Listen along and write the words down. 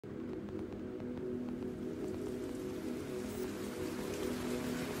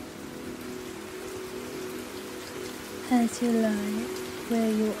As you lie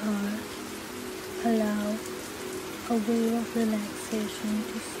where you are, allow a wave of relaxation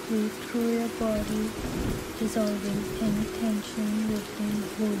to sweep through your body, dissolving any tension you've been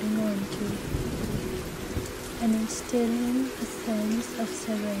holding on to, and instilling a sense of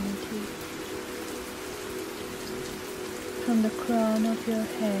serenity. From the crown of your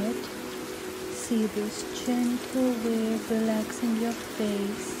head, see this gentle wave relaxing your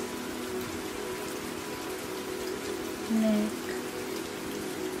face, neck,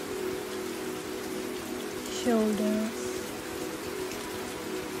 shoulders,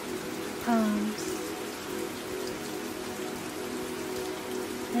 arms,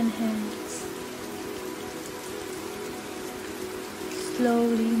 and hands.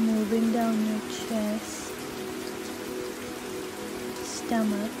 Slowly moving down your chest,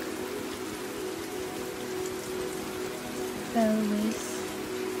 stomach, pelvis,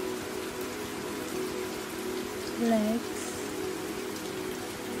 legs,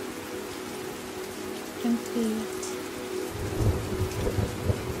 and feet.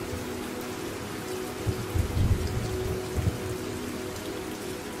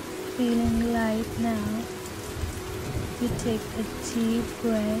 Feeling light now, you take a deep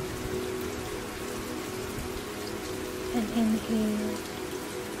breath and inhale.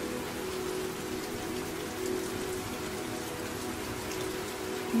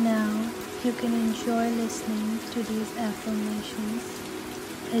 Now you can enjoy listening to these affirmations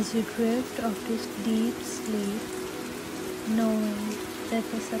as you drift off to deep sleep, knowing that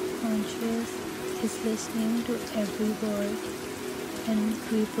the subconscious is listening to every word and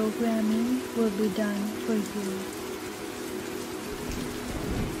reprogramming will be done for you.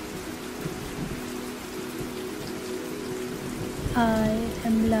 I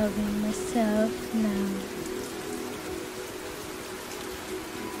am loving myself now.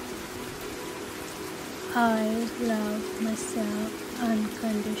 I love myself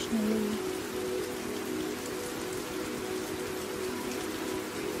unconditionally.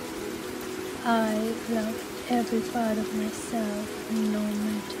 I love every part of myself no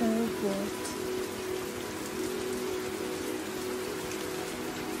matter what.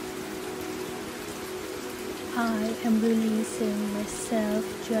 I am releasing my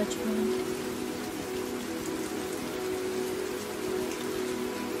self-judgment.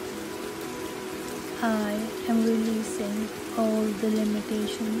 I am releasing all the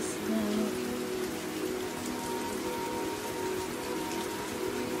limitations now.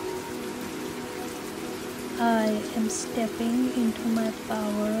 I am stepping into my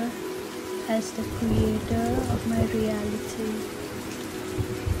power as the creator of my reality.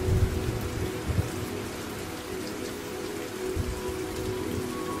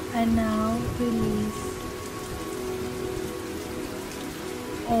 I now release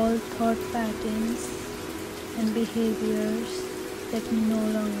all thought patterns and behaviors that no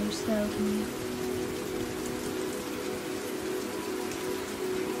longer serve me.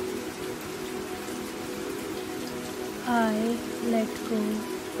 I let go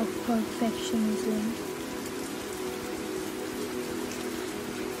of perfectionism.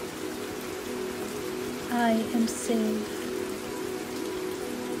 I am safe.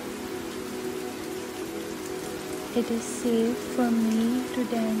 It is safe for me to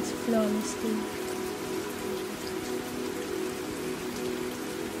dance flawlessly.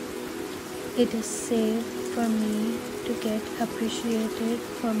 It is safe for me to get appreciated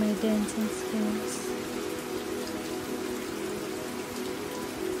for my dancing skills.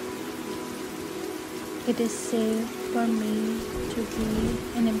 It is safe for me to be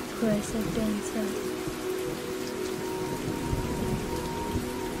an impressive dancer.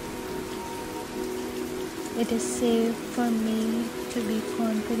 It is safe for me to be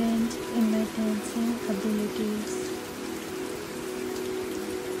confident in my dancing abilities.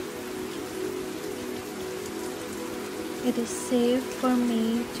 It is safe for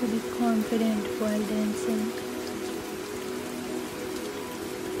me to be confident while dancing.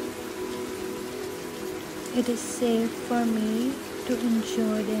 It is safe for me to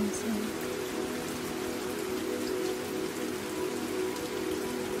enjoy dancing.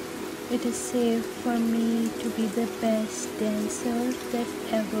 It is safe for me to be the best dancer that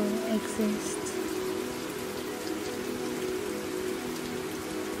ever exists.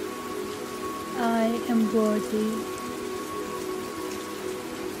 I am worthy.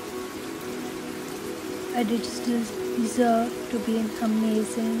 I deserve to be an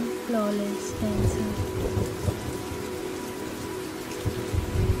amazing, flawless dancer.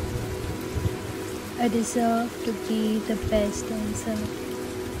 I deserve to be the best dancer.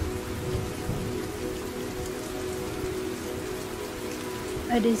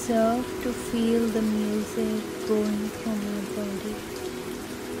 I deserve to feel the music going through my body.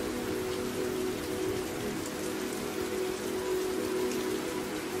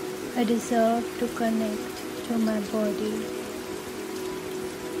 I deserve to connect to my body.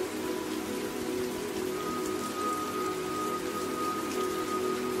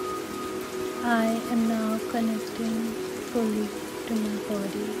 I am now connecting fully to my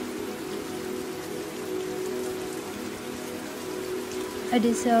body. I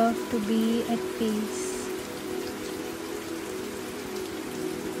deserve to be at peace.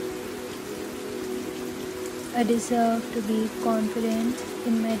 I deserve to be confident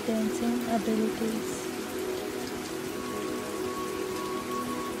in my dancing abilities.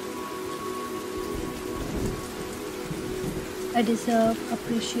 I deserve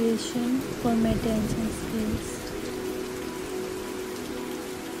appreciation for my dancing skills.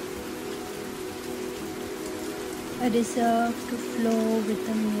 I deserve to flow with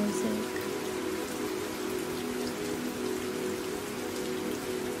the music.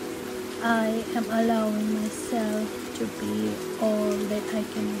 I am allowing myself to be all that I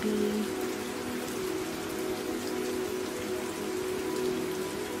can be.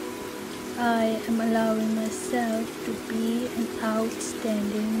 I am allowing myself to be an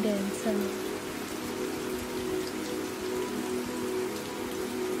outstanding dancer.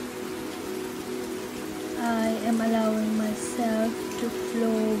 I am allowing myself to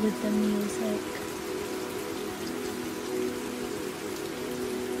flow with the music.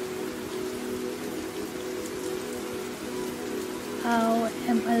 I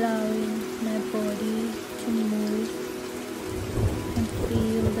am allowing my body to move and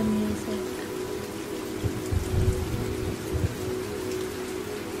feel the music.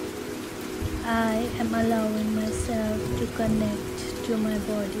 I am allowing myself to connect to my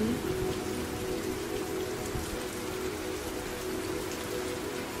body.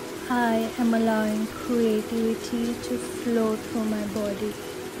 I am allowing creativity to flow through my body.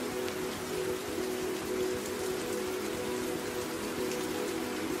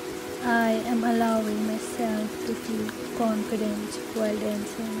 I am allowing myself to feel confident while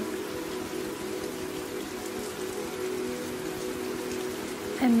dancing.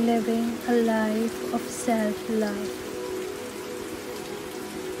 I'm living a life of self-love.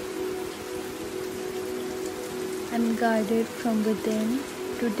 I'm guided from within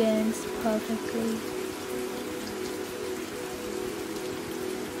to dance perfectly.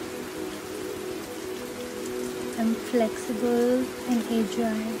 I'm flexible and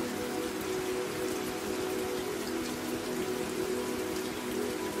agile.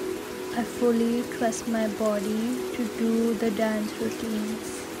 I fully trust my body to do the dance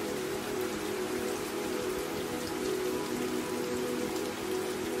routines.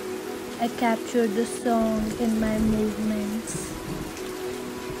 I capture the song in my movements.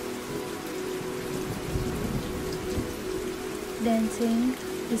 Dancing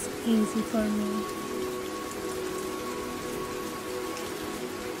is easy for me.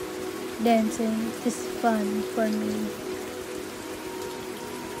 Dancing is fun for me.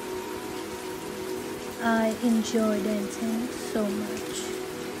 I enjoy dancing so much.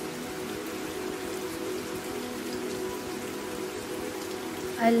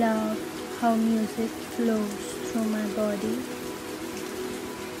 I love how music flows through my body.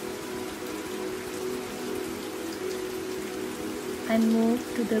 I move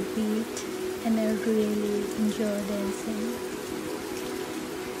to the beat and I really enjoy dancing.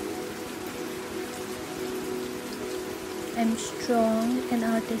 I'm strong and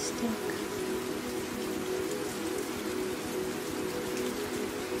artistic.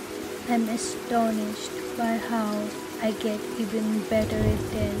 I'm astonished by how I get even better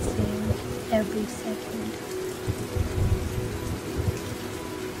at dancing every second.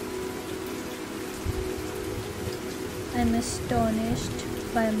 I'm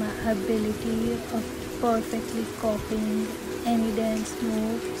astonished by my ability of perfectly copying any dance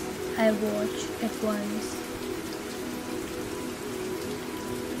moves I watch at once.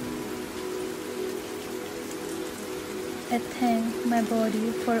 I thank my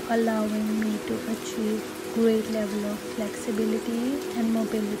body for allowing me to achieve great level of flexibility and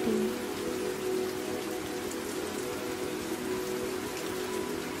mobility.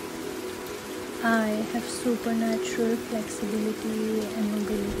 I have supernatural flexibility and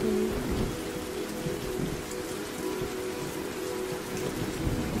mobility.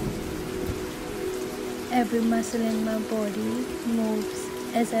 Every muscle in my body moves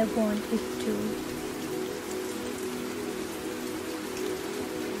as I want it to.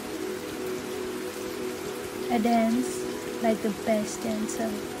 I dance like the best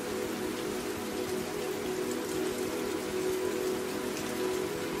dancer.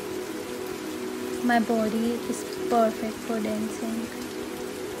 My body is perfect for dancing.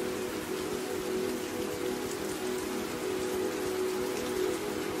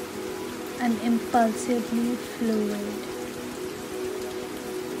 I'm impulsively fluid.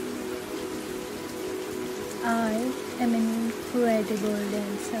 I am an incredible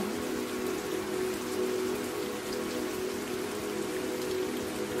dancer.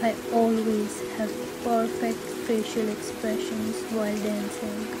 I always have perfect facial expressions while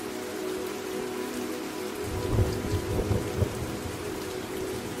dancing.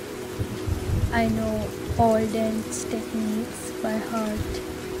 I know all dance techniques by heart.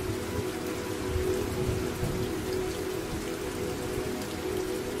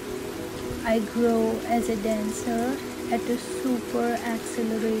 I grow as a dancer at a super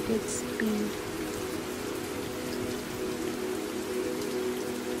accelerated speed.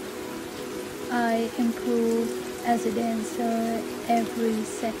 I improve as a dancer every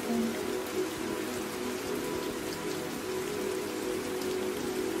second.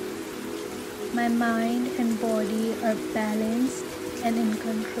 My mind and body are balanced and in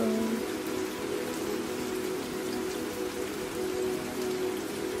control.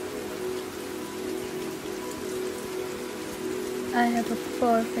 I have a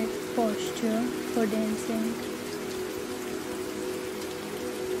perfect posture for dancing.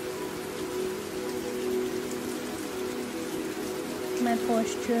 My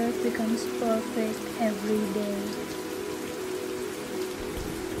posture becomes perfect every day.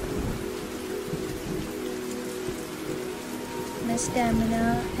 My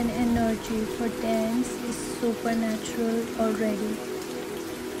stamina and energy for dance is supernatural already.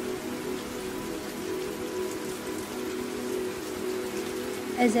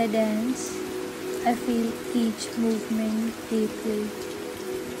 As I dance, I feel each movement deeply.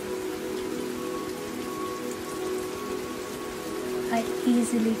 I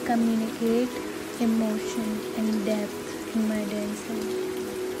easily communicate emotion and depth in my dancing.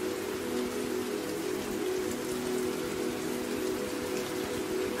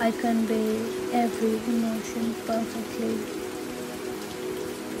 I convey every emotion perfectly.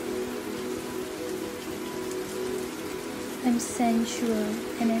 I'm sensual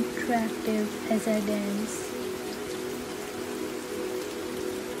and attractive as I dance.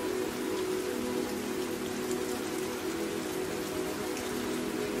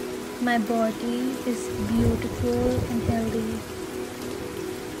 My body is beautiful and healthy.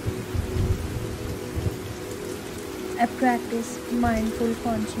 I practice mindful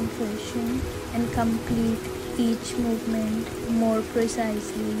concentration and complete each movement more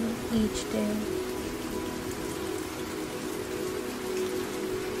precisely each day.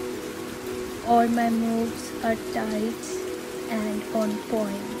 All my moves are tight and on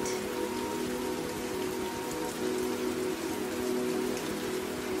point.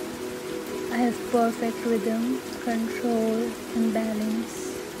 I have perfect rhythm, control, and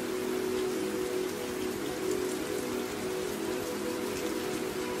balance.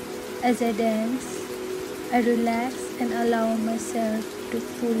 As I dance, I relax and allow myself to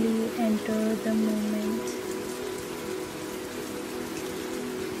fully enter the moment.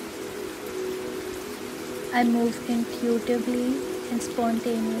 I move intuitively and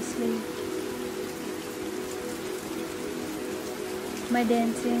spontaneously. My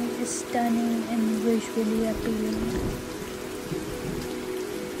dancing is stunning and visually appealing.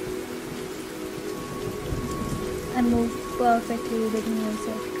 I move perfectly with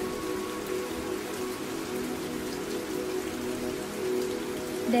music.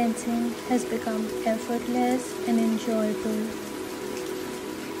 Dancing has become effortless and enjoyable.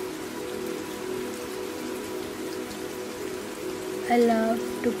 I love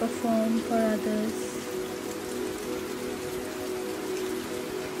to perform for others.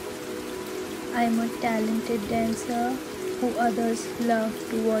 I am a talented dancer who others love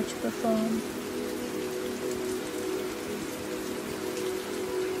to watch perform.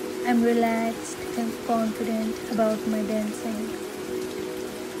 I'm relaxed and confident about my dancing.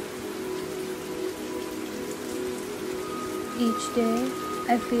 Each day,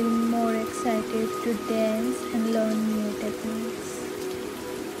 I feel more excited to dance and learn new techniques.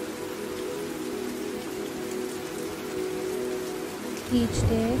 Each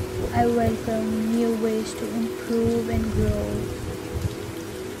day, I welcome new ways to improve and grow.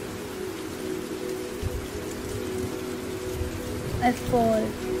 I fall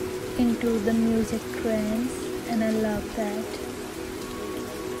into the music trance and I love that.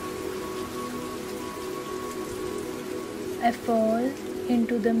 I fall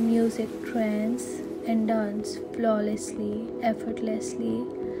into the music trance and dance flawlessly, effortlessly,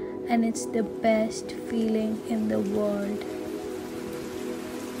 and it's the best feeling in the world.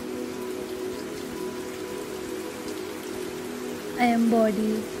 I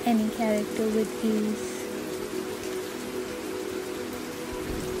embody any character with ease.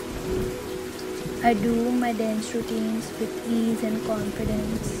 I do my dance routines with ease and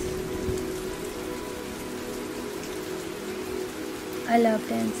confidence. I love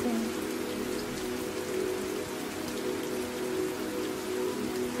dancing.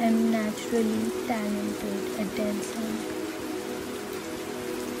 I am naturally talented at dancing.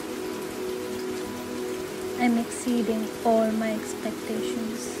 I am exceeding all my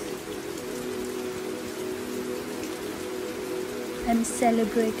expectations. I am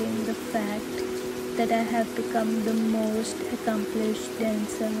celebrating the fact that I have become the most accomplished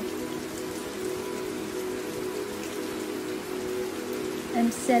dancer. I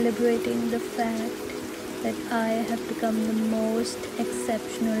am celebrating the fact that I have become the most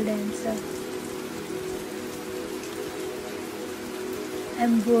exceptional dancer. I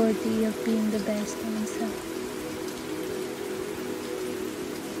am worthy of being the best dancer.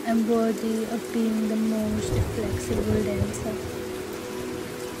 I am worthy of being the most flexible dancer.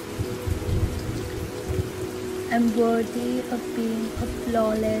 I am worthy of being a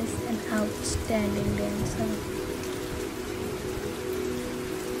flawless and outstanding dancer.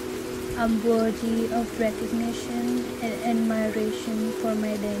 I am worthy of recognition and admiration for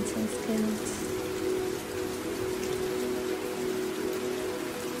my dancing skills.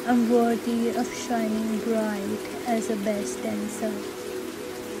 I am worthy of shining bright as a best dancer.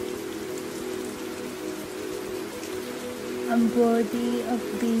 I am worthy of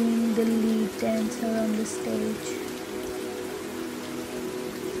being the lead dancer on the stage.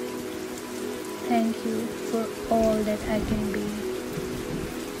 Thank you for all that I can be.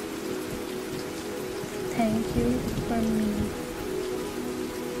 Thank you for me.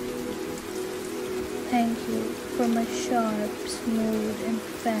 Thank you for my sharp, smooth, and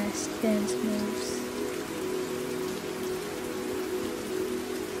fast dance moves.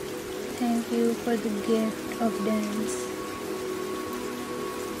 Thank you for the gift of dance.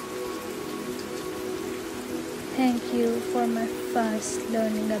 Thank you for my fast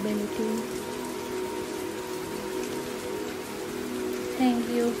learning ability. Thank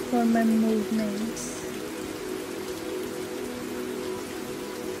you for my movements.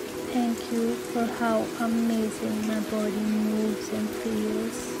 Thank you for how amazing my body moves and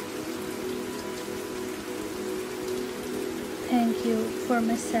feels. Thank you for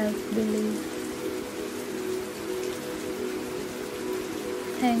my self-belief.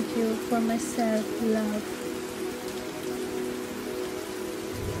 Thank you for my self-love.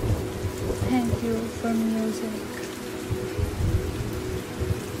 Thank you for music.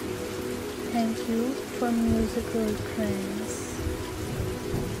 Thank you for musical trends.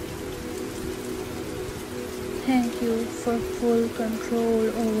 Thank you for full control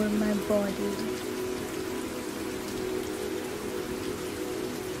over my body.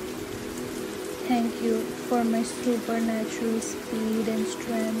 Thank you for my supernatural speed and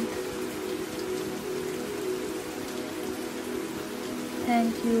strength.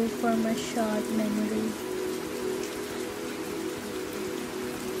 Thank you for my short memory.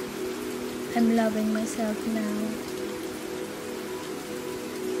 I'm loving myself now.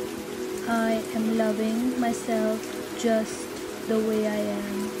 I am loving myself just the way I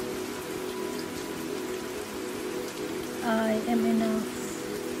am. I am enough.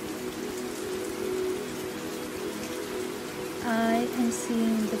 I am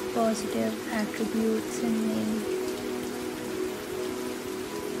seeing the positive attributes in me.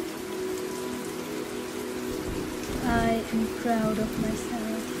 I am proud of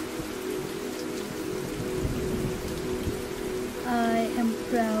myself. I am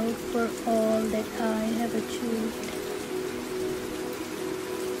proud for all that I have achieved.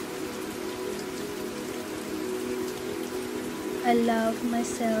 I love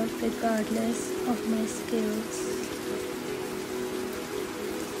myself regardless of my skills.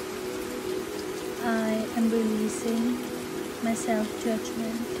 I am releasing my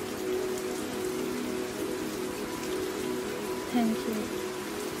self-judgment. Thank you.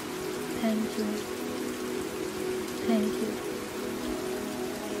 Thank you. Thank you.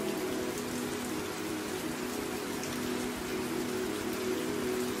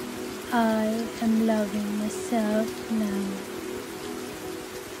 I am loving myself now.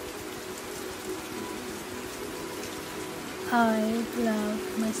 I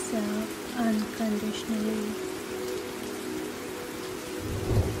love myself unconditionally.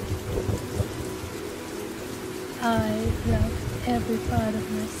 I love every part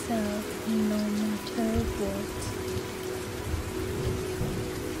of myself no matter what.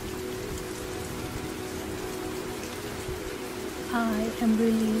 I am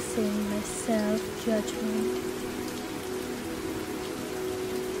releasing my self-judgment.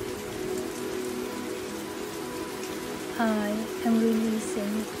 I am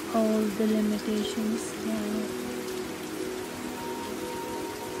releasing all the limitations now.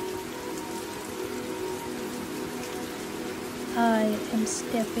 I am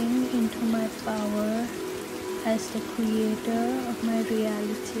stepping into my power as the creator of my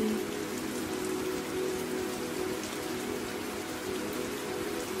reality.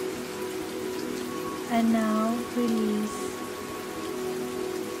 I now release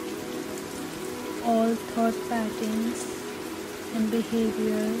all thought patterns and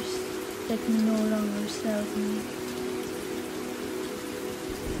behaviors that no longer serve me.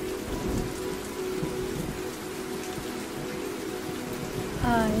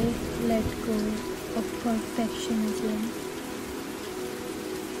 I let go of perfectionism.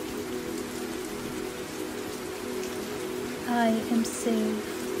 I am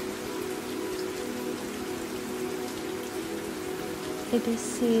safe. It is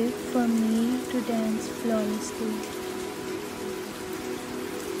safe for me to dance flawlessly.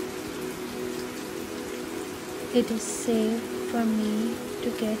 It is safe for me to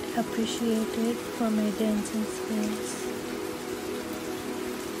get appreciated for my dancing skills.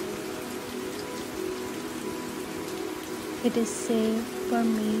 It is safe for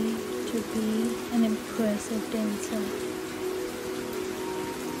me to be an impressive dancer.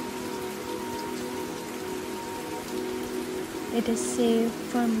 It is safe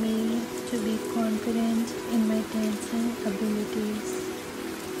for me to be confident in my dancing abilities.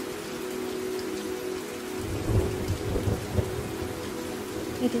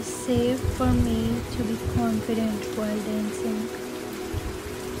 It is safe for me to be confident while dancing.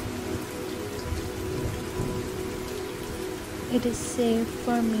 It is safe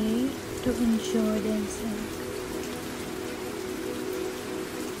for me to enjoy dancing.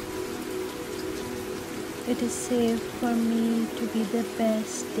 It is safe for me to be the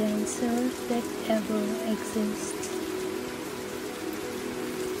best dancer that ever exists.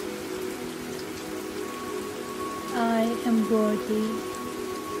 I am worthy.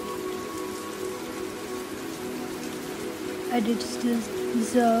 I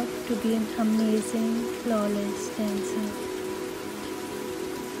deserve to be an amazing, flawless dancer.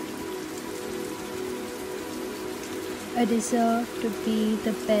 I deserve to be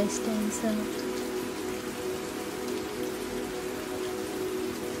the best dancer.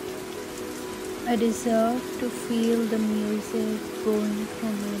 I deserve to feel the music going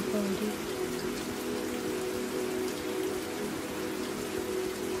through my body.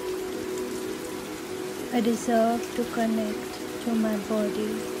 I deserve to connect to my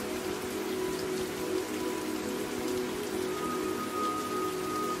body.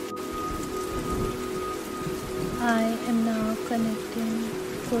 I am now connecting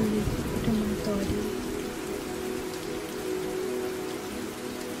fully to my body.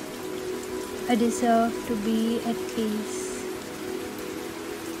 I deserve to be at peace.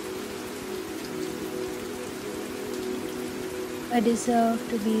 I deserve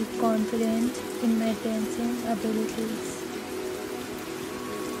to be confident in my dancing abilities.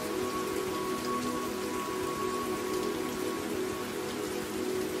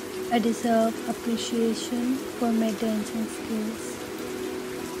 I deserve appreciation for my dancing skills.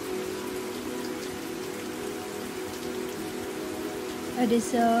 I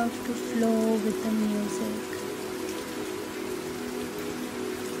deserve to flow with the music.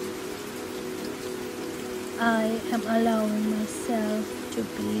 I am allowing myself to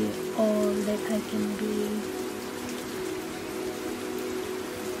be all that I can be.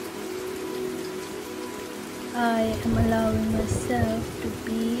 I am allowing myself to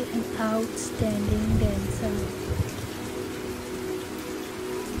be an outstanding dancer.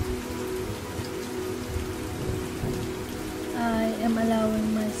 I am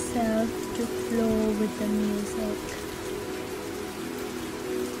allowing myself to flow with the music.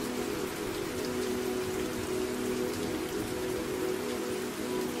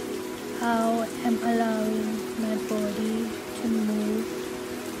 How I'm allowing my body to move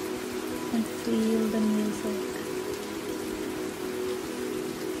and feel the music.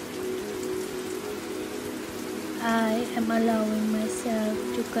 I am allowing myself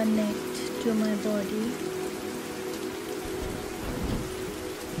to connect to my body.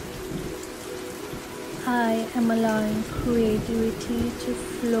 I am allowing creativity to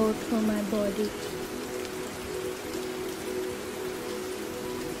flow through my body.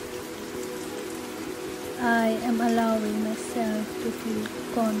 I am allowing myself to feel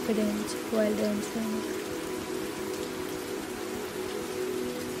confident while dancing.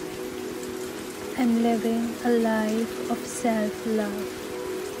 I'm living a life of self-love.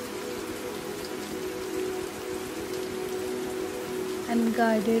 I'm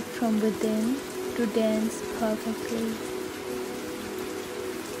guided from within to dance perfectly.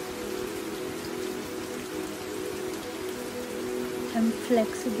 am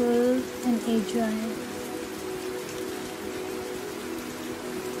flexible and agile.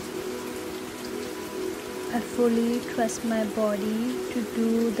 I fully trust my body to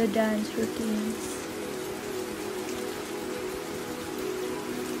do the dance routines.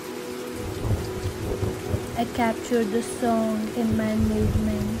 I capture the song in my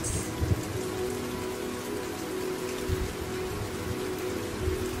movements.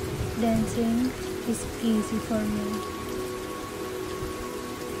 Dancing is easy for me.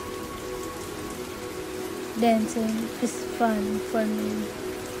 Dancing is fun for me.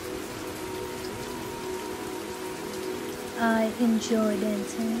 I enjoy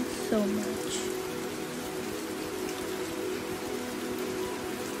dancing so much.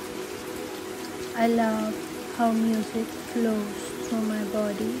 I love how music flows through my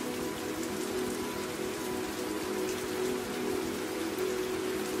body.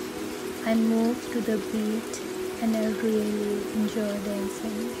 I move to the beat and I really enjoy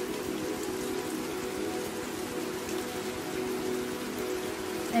dancing.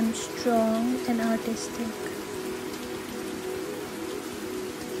 I'm strong and artistic.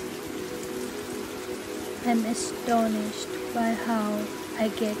 I'm astonished by how I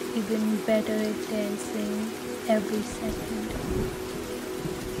get even better at dancing every second.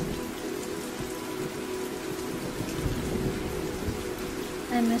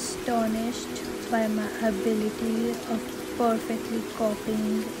 I'm astonished by my ability of perfectly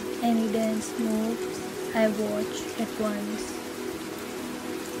copying any dance moves I watch at once.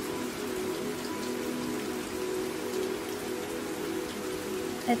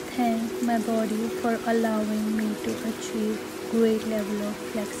 I thank my body for allowing me to achieve great level of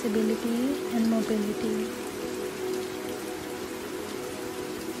flexibility and mobility.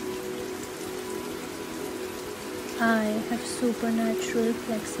 I have supernatural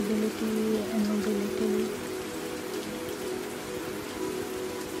flexibility and mobility.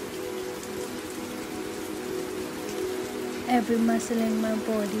 Every muscle in my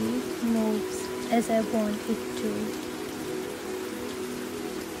body moves as I want it to.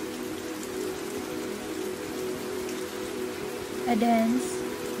 I dance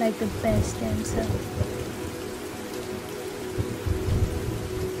like the best dancer.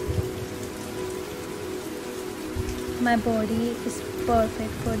 My body is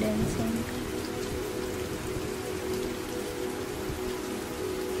perfect for dancing.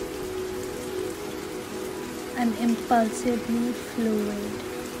 I'm impulsively fluid.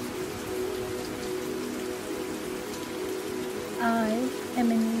 I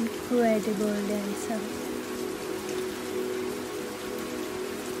am an incredible dancer.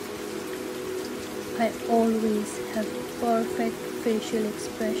 I always have perfect facial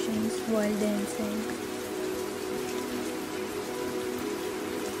expressions while dancing.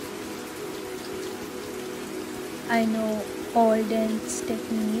 I know all dance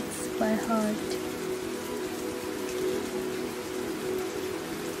techniques by heart.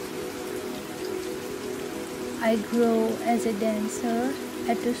 I grow as a dancer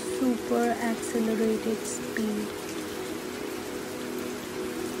at a super accelerated speed.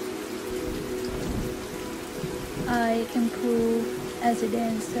 I improve as a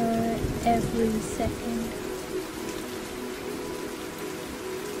dancer every second.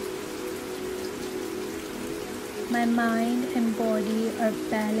 My mind and body are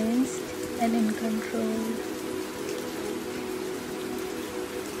balanced and in control.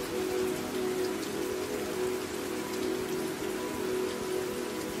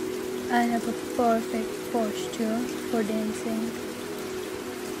 I have a perfect posture for dancing.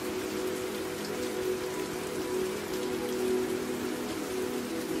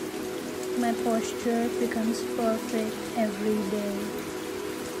 My posture becomes perfect every day.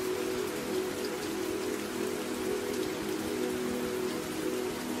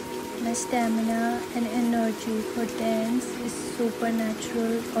 My stamina and energy for dance is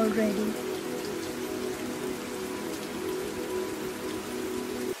supernatural already.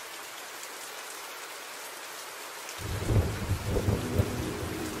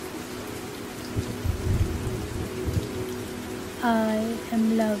 I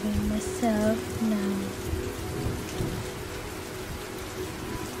am loving myself now.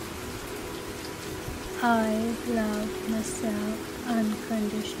 I love myself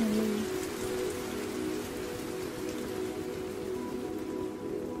unconditionally.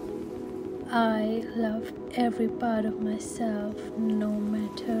 I love every part of myself no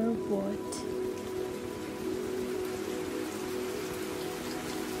matter what.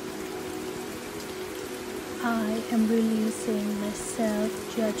 I am releasing my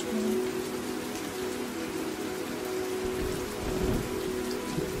self-judgment.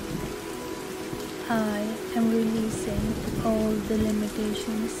 I am releasing all the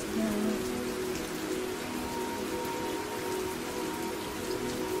limitations now.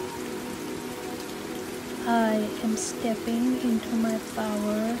 I am stepping into my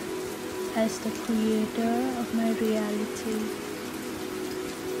power as the creator of my reality.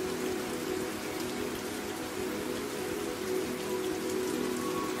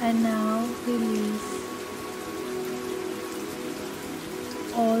 I now release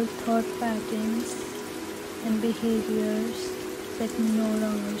all thought patterns and behaviors that no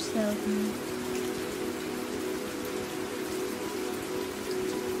longer serve me.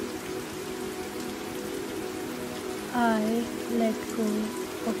 I let go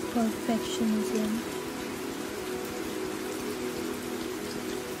of perfectionism.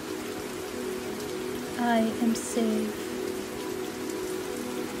 I am safe.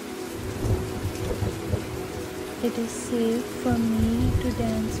 It is safe for me to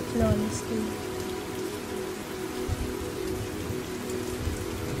dance flawlessly.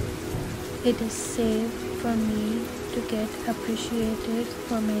 It is safe for me to get appreciated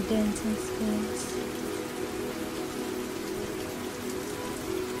for my dancing skills.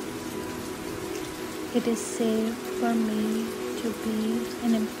 It is safe for me to be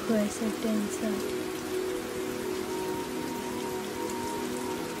an impressive dancer.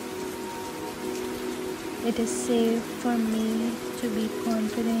 It is safe for me to be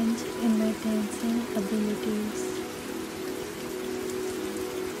confident in my dancing abilities.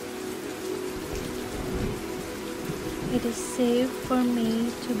 It is safe for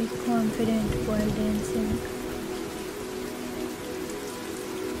me to be confident while dancing.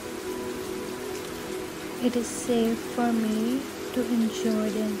 It is safe for me to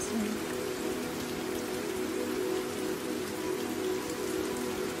enjoy dancing.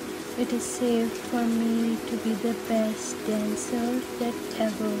 It is safe for me to be the best dancer that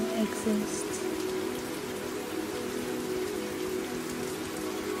ever exists.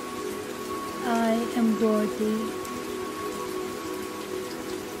 I am worthy.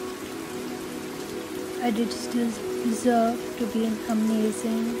 I deserve to be an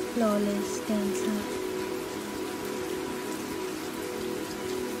amazing, flawless dancer.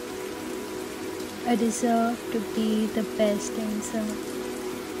 I deserve to be the best dancer.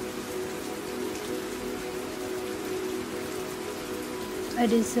 I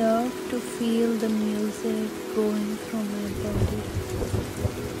deserve to feel the music going through my body.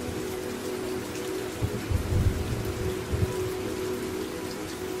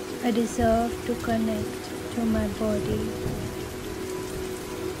 I deserve to connect to my body.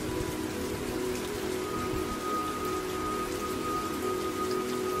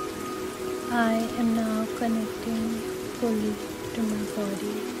 I am now connecting fully to my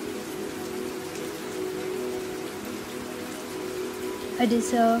body. I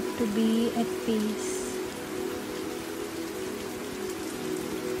deserve to be at peace.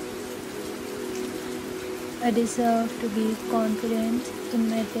 I deserve to be confident in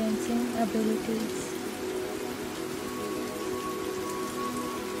my dancing abilities.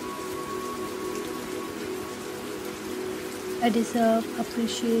 I deserve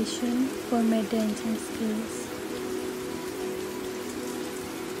appreciation for my dancing skills.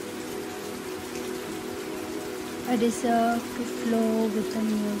 I deserve to flow with the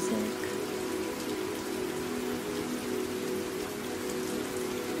music.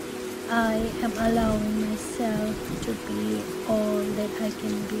 I am allowing myself to be all that I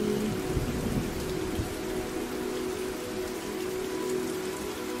can be.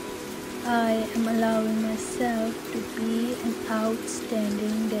 I am allowing myself to be an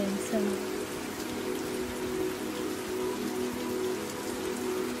outstanding dancer.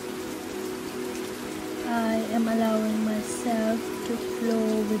 I am allowing myself to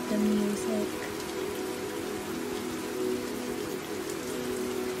flow with the music.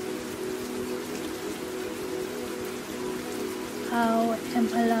 I am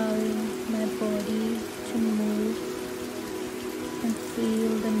allowing my body to move and feel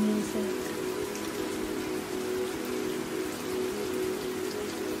the music.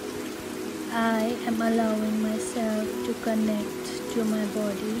 I am allowing myself to connect to my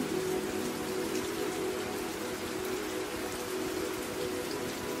body.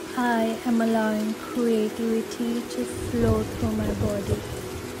 I am allowing creativity to flow through my body.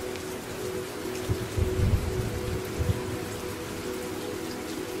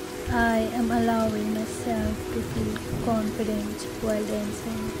 I am allowing myself to feel confident while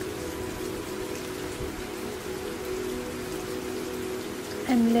dancing.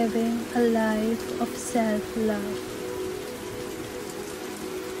 I'm living a life of self-love.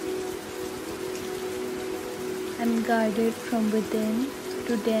 I'm guided from within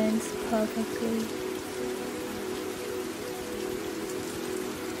to dance perfectly.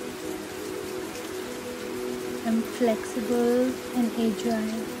 am flexible and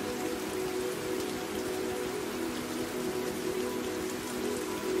agile.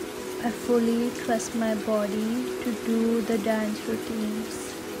 I fully trust my body to do the dance routines.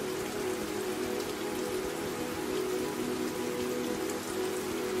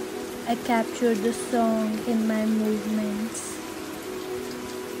 I capture the song in my movements.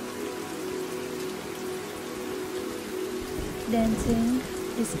 Dancing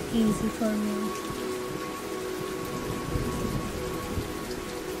is easy for me.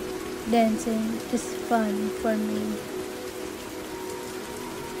 Dancing is fun for me.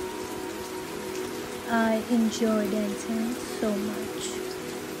 I enjoy dancing so much.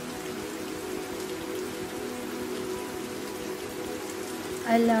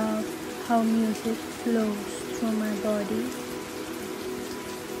 I love how music flows through my body.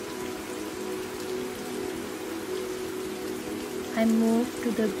 I move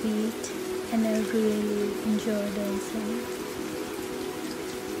to the beat and I really enjoy dancing.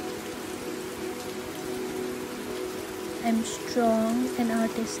 I'm strong and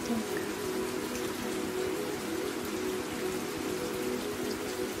artistic.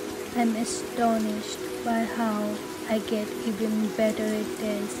 I'm astonished by how I get even better at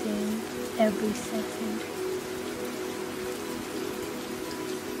dancing every second.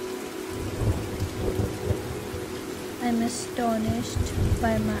 I'm astonished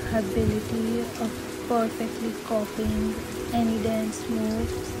by my ability of perfectly copying any dance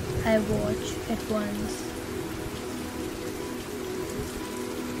moves I watch at once.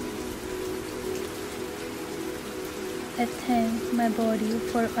 I thank my body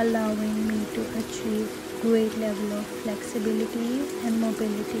for allowing me to achieve great level of flexibility and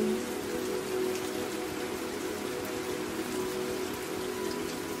mobility.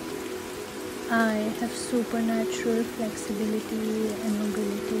 I have supernatural flexibility and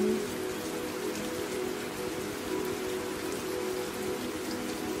mobility.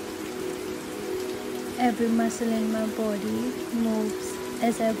 Every muscle in my body moves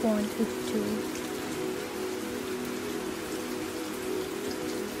as I want it to.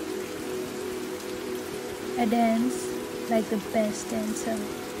 I dance like the best dancer.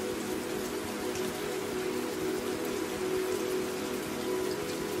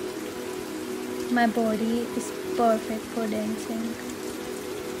 My body is perfect for dancing.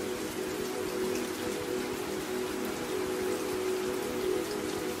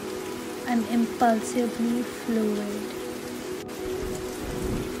 I'm impulsively fluid.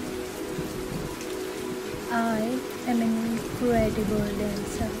 I am an incredible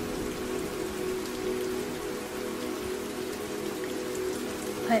dancer.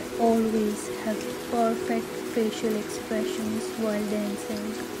 I always have perfect facial expressions while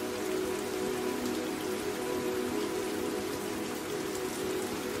dancing.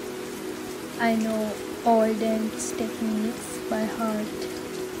 I know all dance techniques by heart.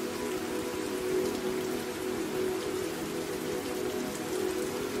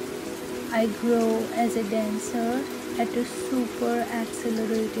 I grow as a dancer at a super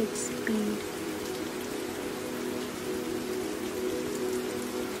accelerated speed.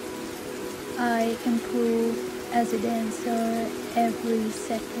 I improve as a dancer every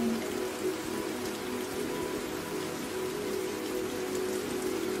second.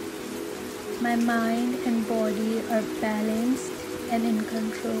 My mind and body are balanced and in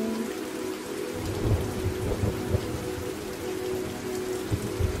control.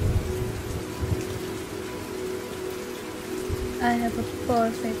 I have a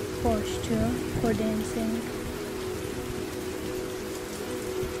perfect posture for dancing.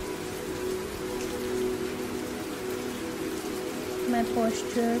 My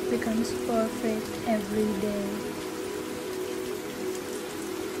posture becomes perfect every day.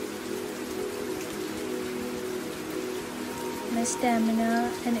 My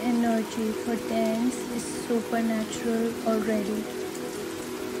stamina and energy for dance is supernatural already.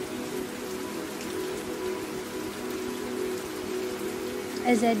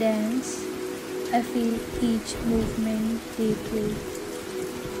 As I dance, I feel each movement deeply.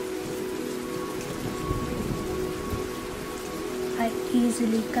 I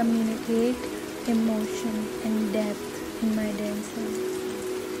easily communicate emotion and depth in my dancing.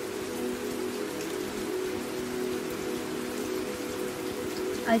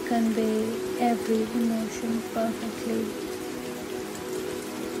 I convey every emotion perfectly.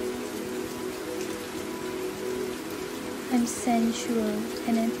 I'm sensual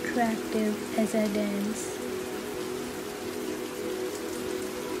and attractive as I dance.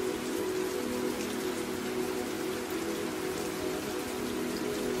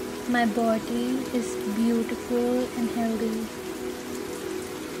 My body is beautiful and healthy.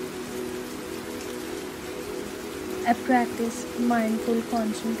 I practice mindful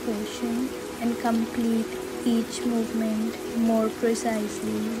concentration and complete each movement more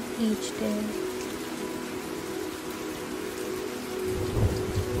precisely each day.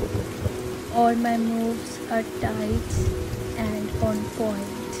 All my moves are tight and on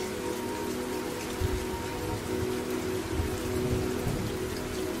point.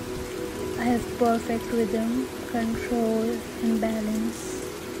 I have perfect rhythm, control, and balance.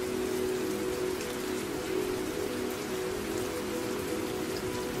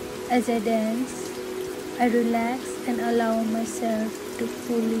 As I dance, I relax and allow myself to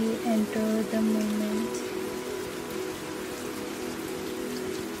fully enter the moment.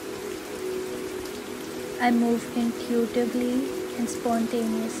 I move intuitively and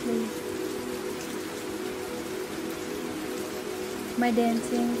spontaneously. My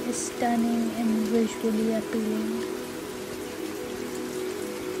dancing is stunning and visually appealing.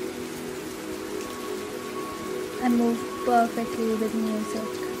 I move perfectly with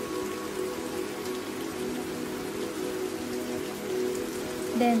music.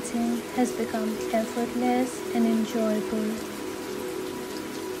 Dancing has become effortless and enjoyable.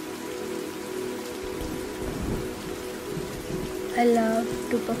 I love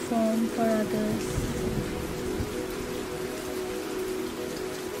to perform for others.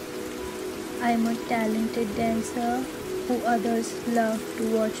 I am a talented dancer who others love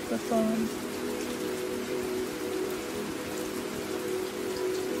to watch perform.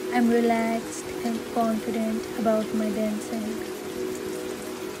 I'm relaxed and confident about my dancing.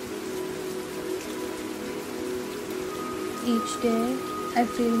 Each day, I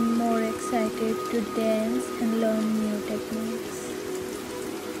feel more excited to dance and learn new techniques.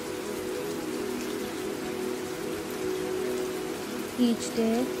 Each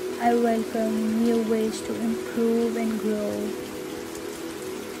day, I welcome new ways to improve and grow.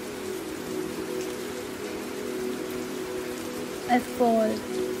 I fall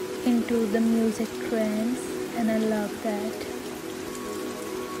into the music trance and I love that.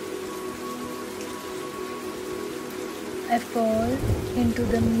 I fall into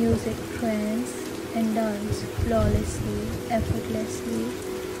the music trance and dance flawlessly, effortlessly,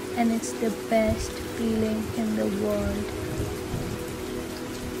 and it's the best feeling in the world.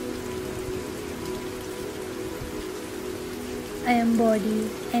 I embody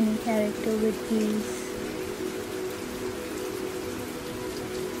any character with ease.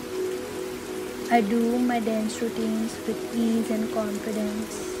 I do my dance routines with ease and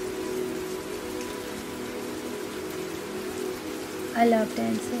confidence. I love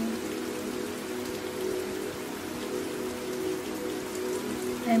dancing.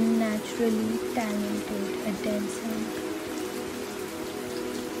 I'm naturally talented at dancing.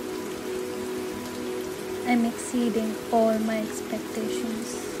 I'm exceeding all my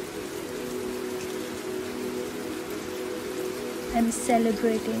expectations. I'm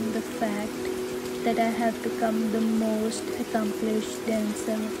celebrating the fact that I have become the most accomplished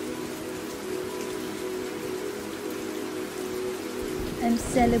dancer. I'm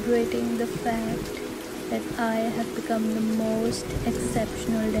celebrating the fact that I have become the most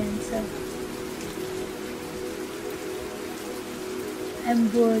exceptional dancer.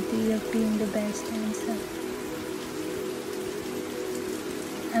 I'm worthy of being the best dancer.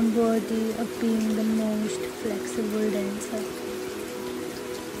 I'm worthy of being the most flexible dancer.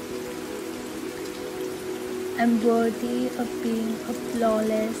 I'm worthy of being a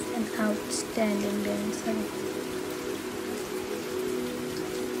flawless and outstanding dancer.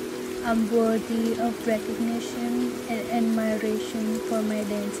 I'm worthy of recognition and admiration for my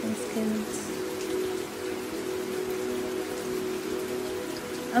dancing skills.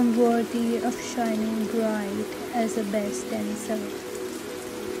 I'm worthy of shining bright as a best dancer.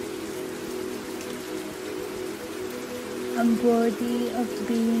 I'm worthy of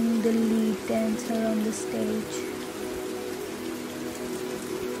being the lead dancer on the stage.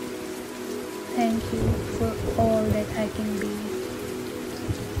 Thank you for all that I can be.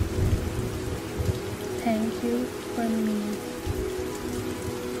 Thank you for me.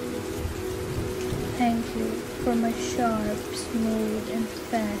 Thank you for my sharp, smooth, and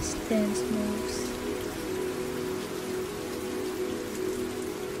fast dance moves.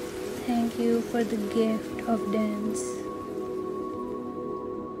 Thank you for the gift of dance.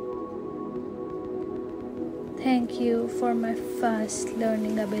 Thank you for my fast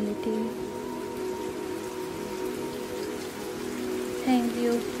learning ability. Thank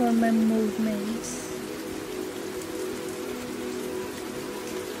you for my movements.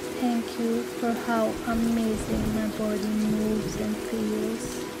 Thank you for how amazing my body moves and feels.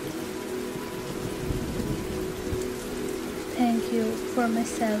 Thank you for my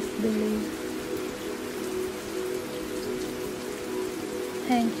self-belief.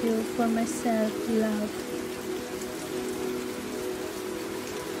 Thank you for my self-love.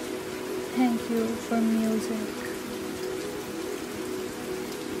 Thank you for music.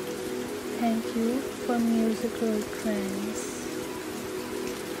 Thank you for musical trends.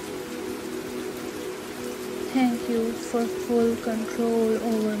 Thank you for full control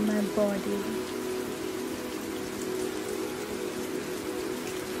over my body.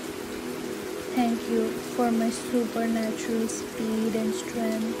 Thank you for my supernatural speed and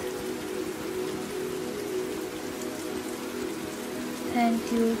strength.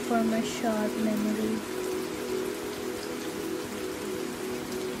 Thank you for my sharp memory.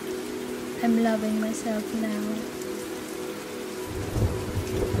 I'm loving myself now.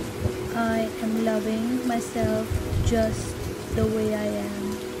 I am loving myself just the way I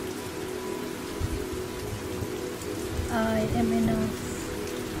am. I am enough.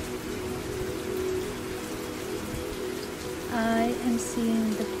 I am seeing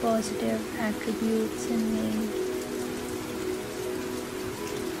the positive attributes in me.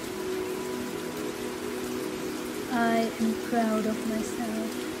 I am proud of myself.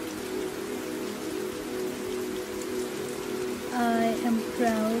 I am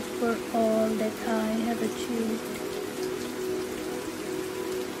proud for all that I have achieved.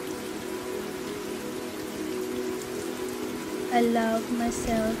 I love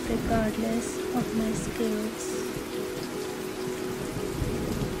myself regardless of my skills.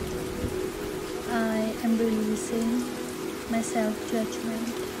 I am releasing my self-judgment.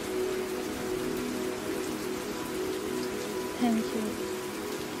 Thank you.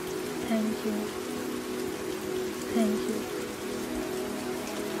 Thank you. Thank you.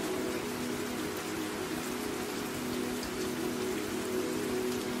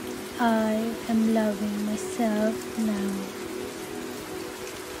 I am loving myself now.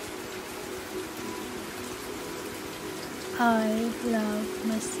 I love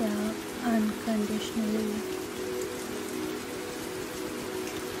myself unconditionally.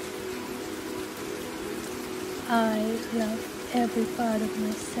 I love every part of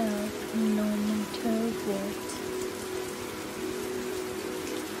myself no matter what.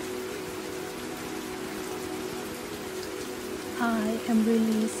 I am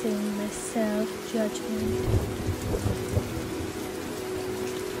releasing my self-judgment.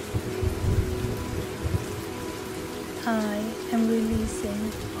 I am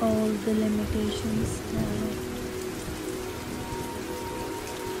releasing all the limitations now.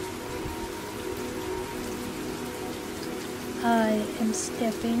 I am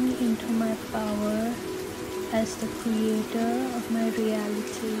stepping into my power as the creator of my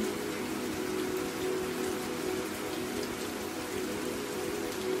reality.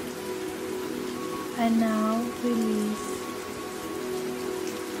 I now release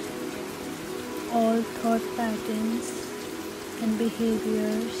all thought patterns and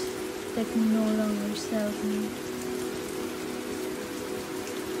behaviors that no longer serve me.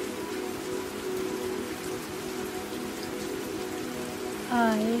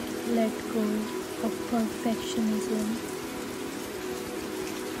 I let go of perfectionism.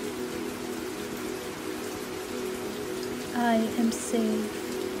 I am safe.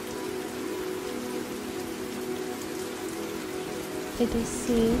 It is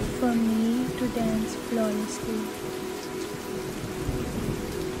safe for me to dance flawlessly.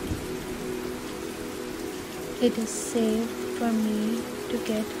 It is safe for me to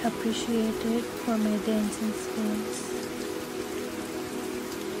get appreciated for my dancing skills.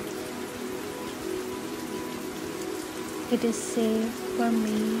 It is safe for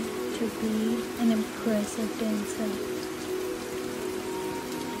me to be an impressive dancer.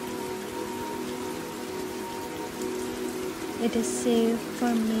 It is safe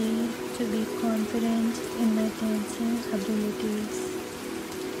for me to be confident in my dancing abilities.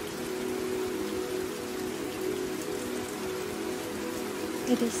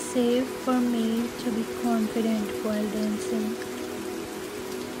 It is safe for me to be confident while dancing.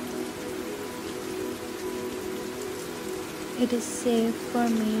 It is safe for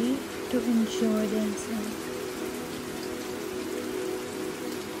me to enjoy dancing.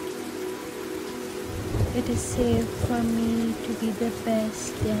 It is safe for me to be the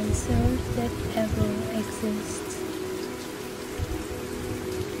best dancer that ever exists.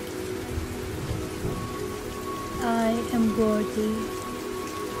 I am worthy.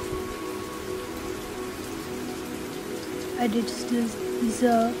 I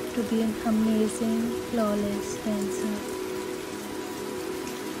deserve to be an amazing, flawless dancer.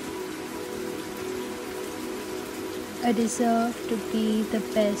 I deserve to be the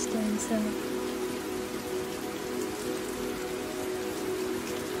best dancer.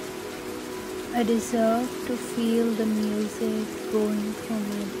 I deserve to feel the music going through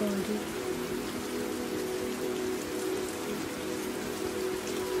my body.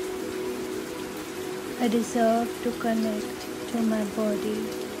 I deserve to connect to my body.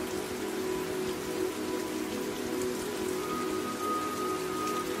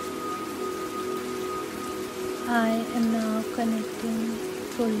 I am now connecting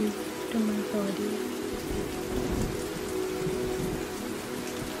fully to my body.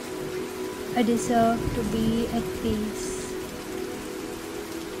 I deserve to be at peace.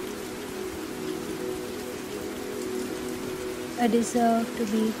 I deserve to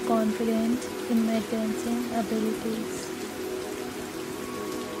be confident in my dancing abilities.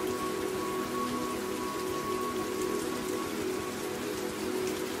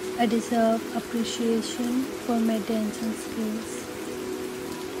 I deserve appreciation for my dancing skills.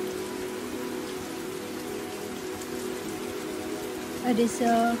 I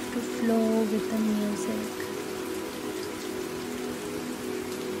deserve to flow with the music.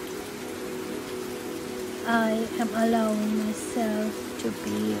 I am allowing myself to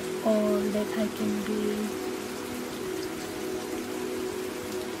be all that I can be.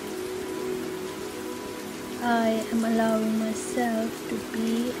 I am allowing myself to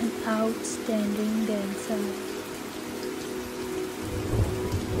be an outstanding dancer.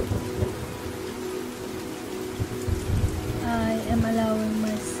 I am allowing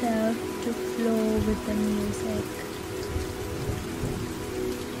myself to flow with the music.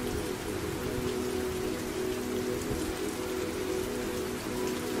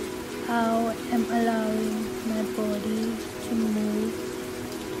 I am allowing my body to move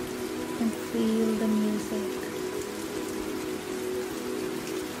and feel the music.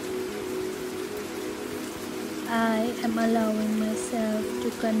 I am allowing myself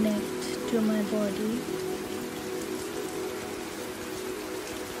to connect to my body.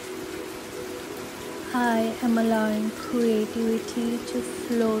 I am allowing creativity to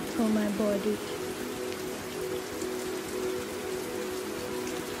flow through my body.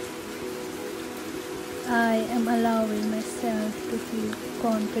 I am allowing myself to feel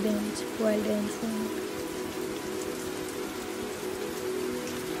confident while dancing.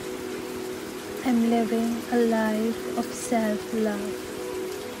 I'm living a life of self-love.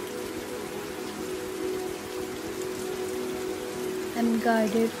 I'm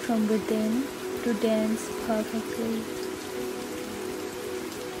guided from within to dance perfectly.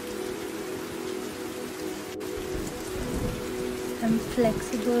 I'm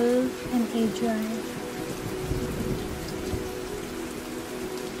flexible and agile.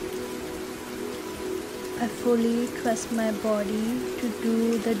 I fully trust my body to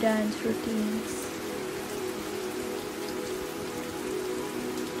do the dance routines.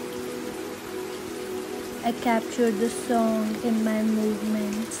 I capture the song in my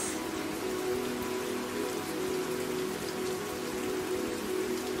movements.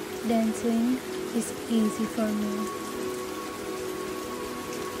 Dancing is easy for me.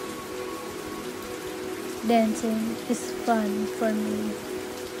 Dancing is fun for me.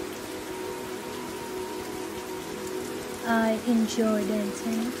 I enjoy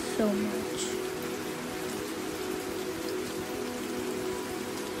dancing so much.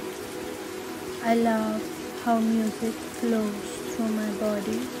 I love how music flows through my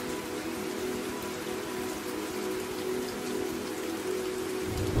body.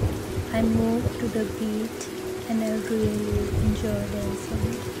 I move to the beat and I really enjoy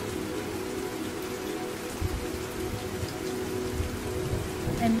dancing.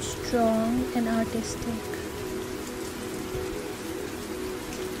 I'm strong and artistic.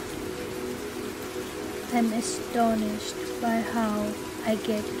 I'm astonished by how I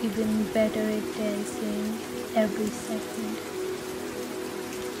get even better at dancing every second.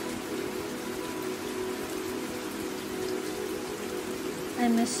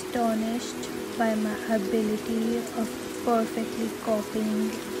 I'm astonished by my ability of perfectly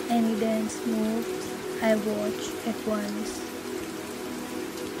copying any dance moves I watch at once.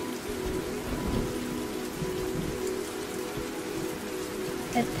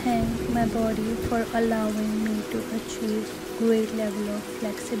 I thank my body for allowing me to achieve great level of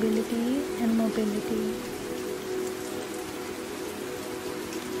flexibility and mobility.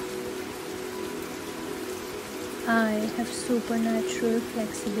 I have supernatural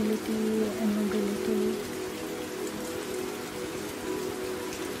flexibility and mobility.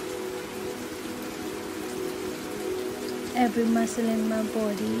 Every muscle in my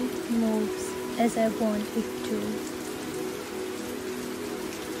body moves as I want it to.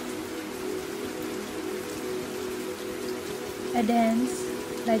 I dance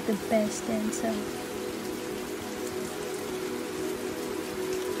like the best dancer.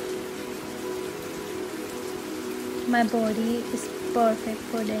 My body is perfect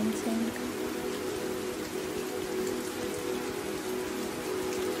for dancing.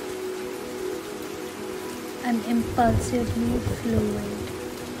 I'm impulsively fluid.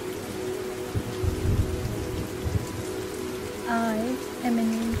 I am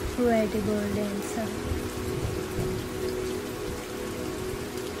an incredible dancer.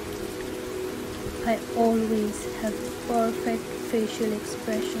 I always have perfect facial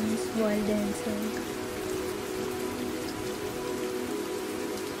expressions while dancing.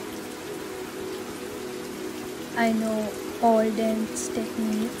 I know all dance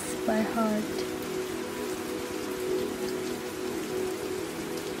techniques by heart.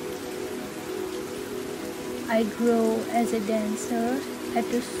 I grow as a dancer at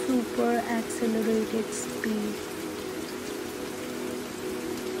a super accelerated speed.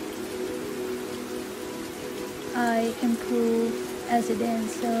 I improve as a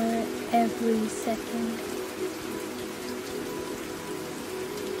dancer every second.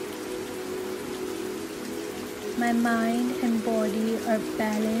 My mind and body are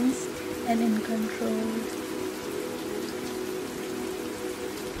balanced and in control.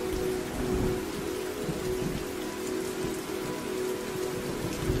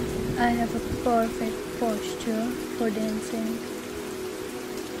 I have a perfect posture for dancing.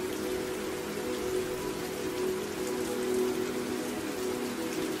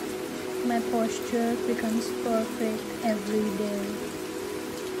 My posture becomes perfect every day.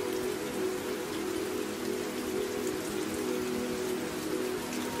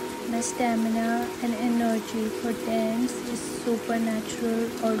 My stamina and energy for dance is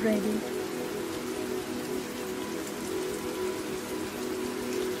supernatural already.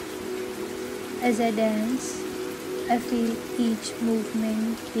 As I dance, I feel each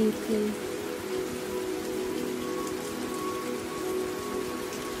movement deeply.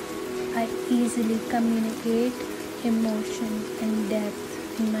 I easily communicate emotion and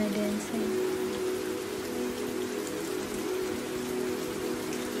depth in my dancing.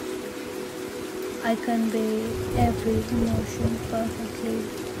 I convey every emotion perfectly.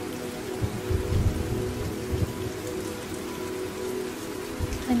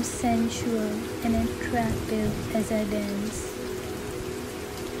 I'm sensual and attractive as I dance.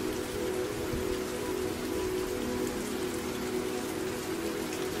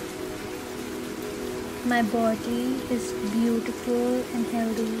 My body is beautiful and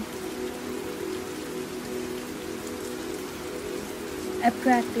healthy. I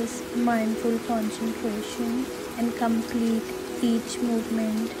practice mindful concentration and complete each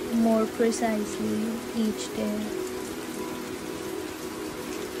movement more precisely each day.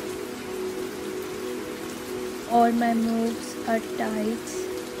 All my moves are tight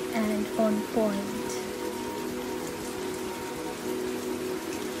and on point.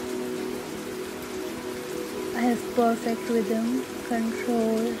 I have perfect rhythm,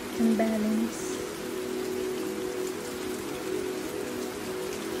 control, and balance.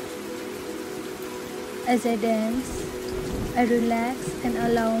 As I dance, I relax and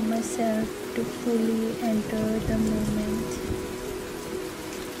allow myself to fully enter the moment.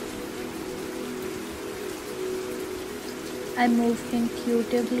 I move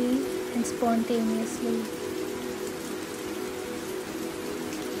intuitively and spontaneously.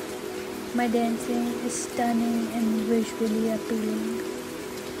 My dancing is stunning and visually appealing.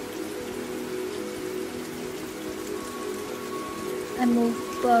 I move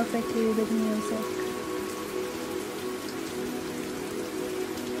perfectly with music.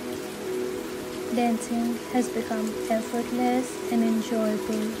 Dancing has become effortless and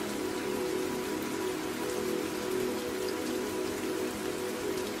enjoyable.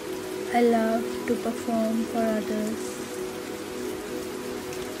 I love to perform for others.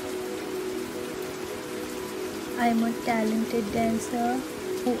 I am a talented dancer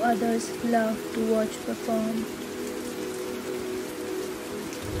who others love to watch perform.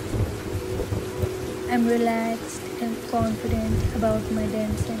 I'm relaxed and confident about my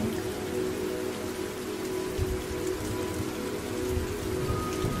dancing.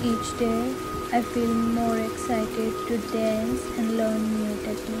 Each day, I feel more excited to dance and learn new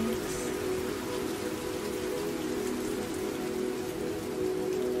techniques.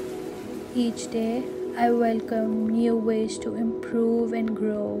 Each day, I welcome new ways to improve and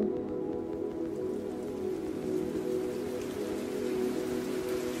grow.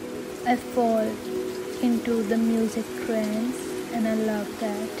 I fall into the music trance and I love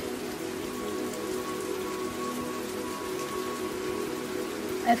that.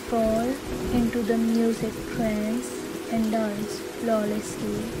 I fall into the music trance and dance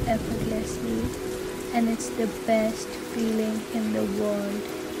flawlessly, effortlessly, and it's the best feeling in the world.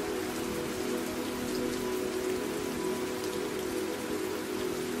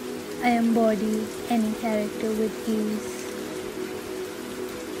 I embody any character with ease.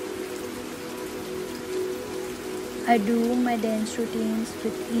 I do my dance routines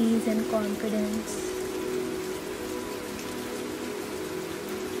with ease and confidence.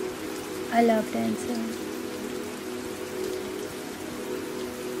 I love dancing.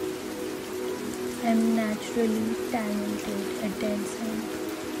 I am naturally talented at dancing.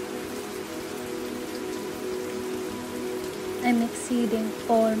 I am exceeding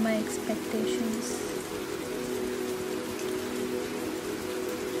all my expectations.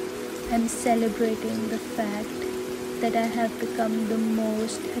 I am celebrating the fact that I have become the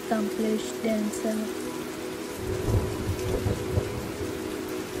most accomplished dancer.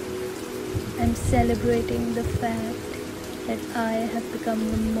 I'm celebrating the fact that I have become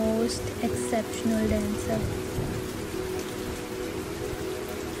the most exceptional dancer.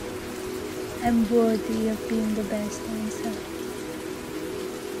 I'm worthy of being the best dancer.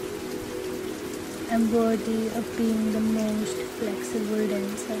 I'm worthy of being the most flexible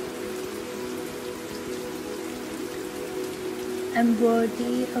dancer. I'm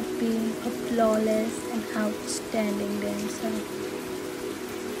worthy of being a flawless and outstanding dancer.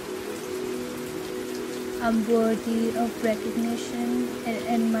 I'm worthy of recognition and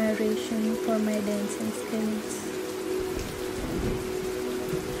admiration for my dancing skills.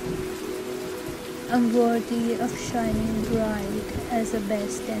 I'm worthy of shining bright as a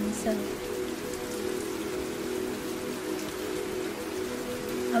best dancer.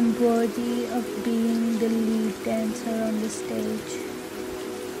 I'm worthy of being the lead dancer on the stage.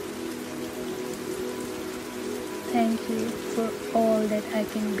 Thank you for all that I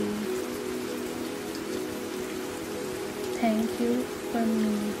can be. Thank you for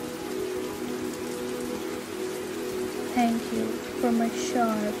me. Thank you for my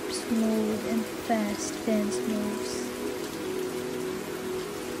sharp, smooth, and fast dance moves.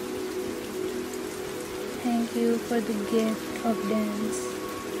 Thank you for the gift of dance.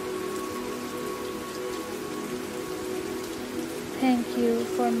 Thank you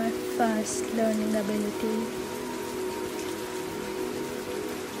for my fast learning ability.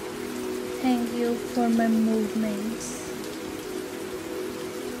 Thank you for my movements.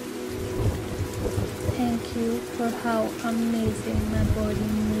 Thank you for how amazing my body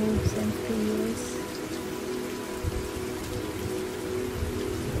moves and feels.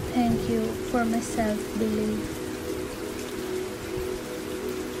 Thank you for my self-belief.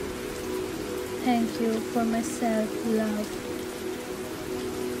 Thank you for my self-love.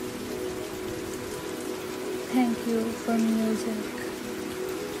 Thank you for music.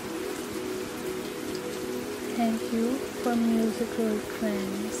 Thank you for musical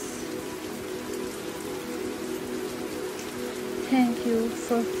trends. Thank you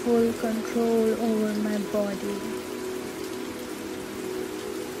for full control over my body.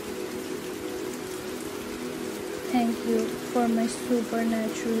 Thank you for my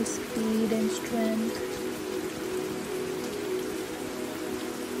supernatural speed and strength.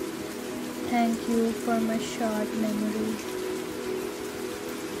 Thank you for my short memory.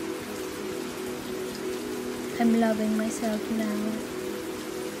 I'm loving myself now.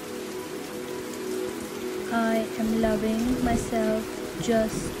 I am loving myself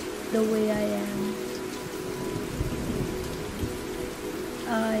just the way I am.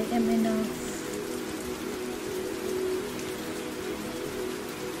 I am enough.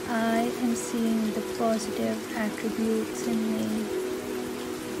 I am seeing the positive attributes in me.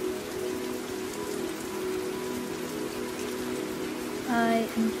 I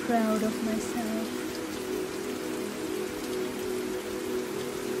am proud of myself.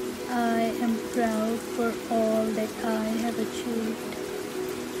 I am proud for all that I have achieved.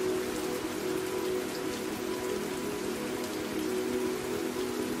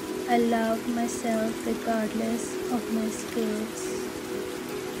 I love myself regardless of my skills.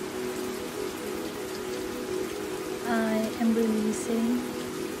 I am releasing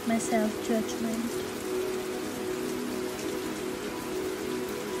my self-judgment.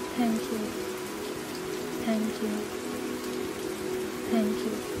 Thank you. Thank you. Thank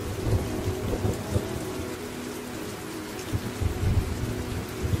you.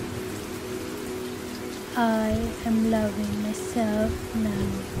 I am loving myself now.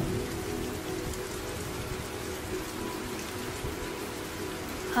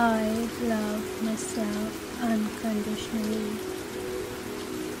 I love myself unconditionally.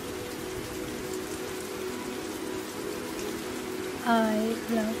 I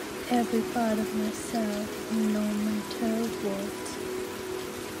love every part of myself, no matter what.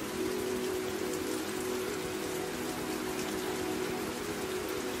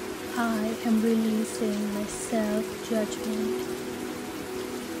 I am releasing my self-judgment.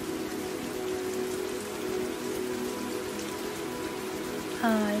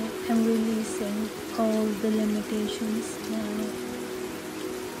 I am releasing all the limitations now.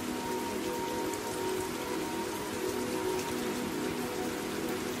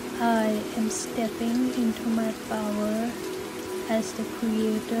 I am stepping into my power as the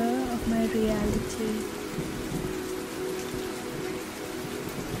creator of my reality.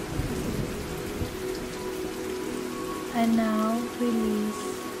 I now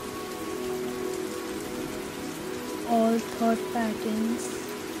release all thought patterns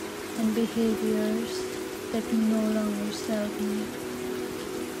and behaviors that no longer serve me.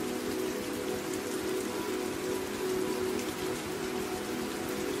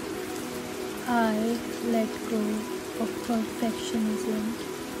 I let go of perfectionism.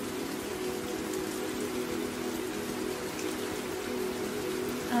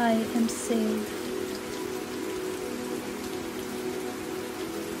 I am safe.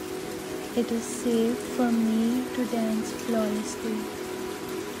 It is safe for me to dance flawlessly.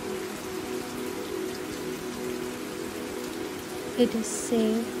 It is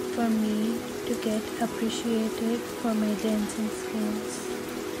safe for me to get appreciated for my dancing skills.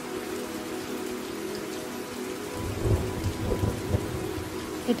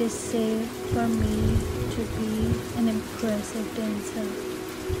 It is safe for me to be an impressive dancer.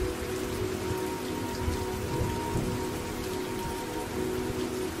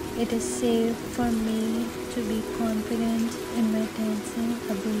 It is safe for me to be confident in my dancing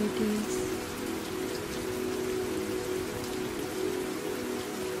abilities.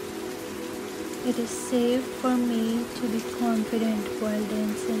 It is safe for me to be confident while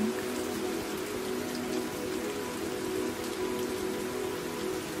dancing.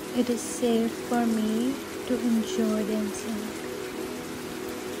 It is safe for me to enjoy dancing.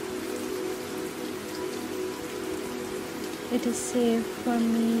 It is safe for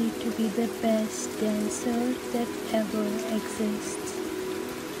me to be the best dancer that ever exists.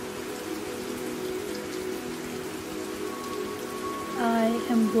 I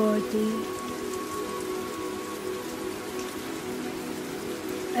am worthy.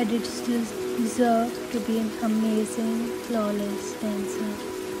 I deserve to be an amazing, flawless dancer.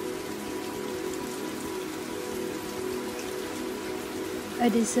 I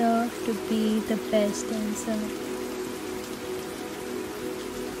deserve to be the best dancer.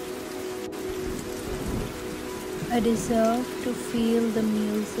 I deserve to feel the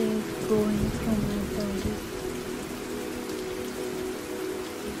music going through my body.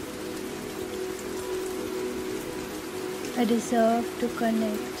 I deserve to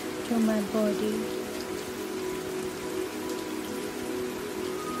connect to my body.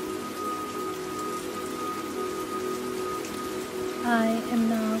 I am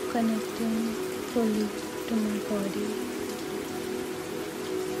now connecting fully to my body.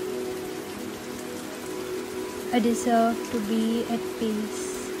 I deserve to be at peace.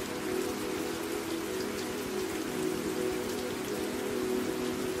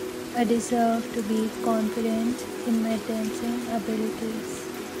 I deserve to be confident in my dancing abilities.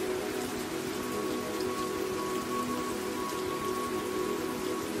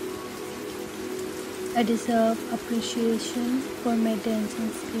 I deserve appreciation for my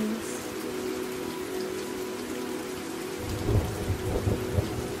dancing skills.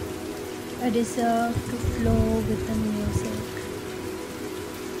 I deserve to flow with the music.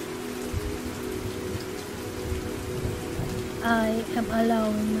 I am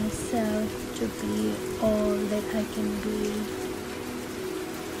allowing myself to be all that I can be.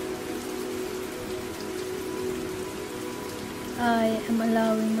 I am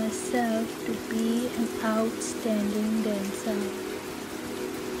allowing myself to be an outstanding dancer.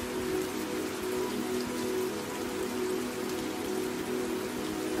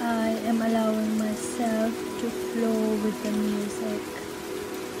 I am allowing myself to flow with the music.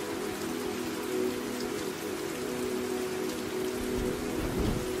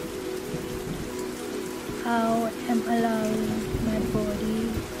 I am allowing my body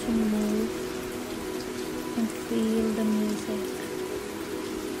to move and feel the music.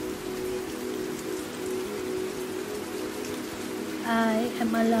 I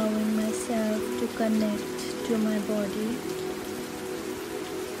am allowing myself to connect to my body.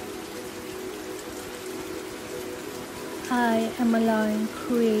 I am allowing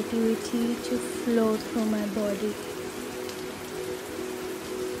creativity to flow through my body.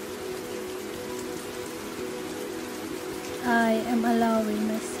 I am allowing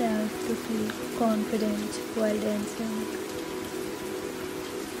myself to feel confident while dancing.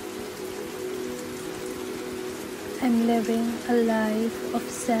 I'm living a life of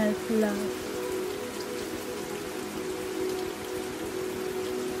self-love.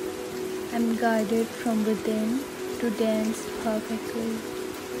 I'm guided from within to dance perfectly.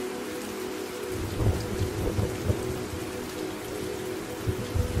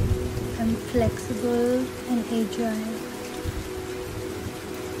 I'm flexible and agile.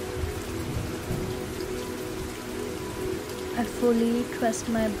 I fully trust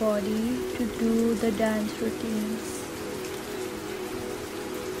my body to do the dance routines.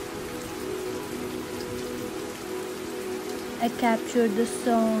 I capture the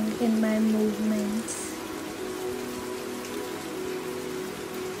song in my movements.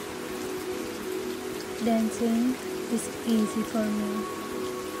 Dancing is easy for me.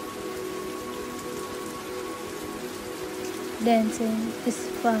 Dancing is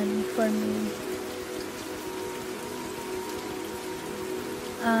fun for me.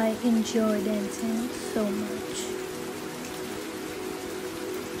 I enjoy dancing so much.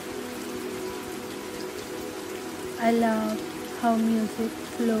 I love how music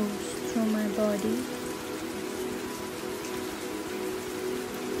flows through my body.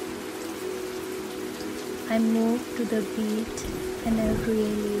 I move to the beat and I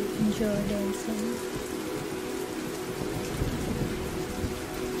really enjoy dancing.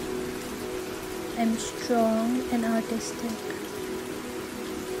 I'm strong and artistic.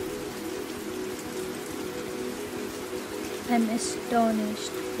 I'm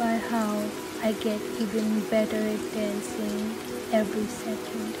astonished by how I get even better at dancing every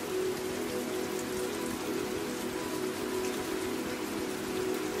second.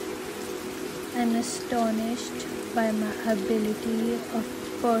 I'm astonished by my ability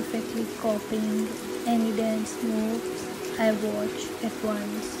of perfectly copying any dance moves I watch at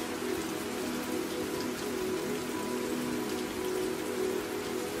once.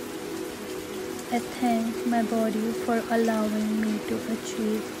 I thank my body for allowing me to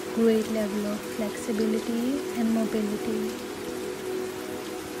achieve great level of flexibility and mobility.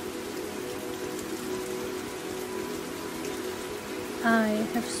 I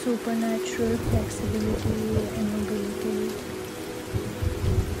have supernatural flexibility and mobility.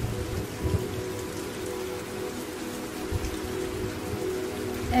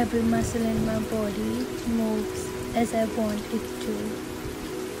 Every muscle in my body moves as I want it to.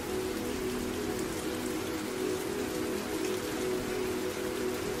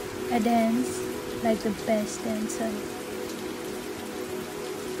 I dance like the best dancer.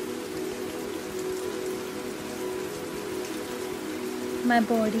 My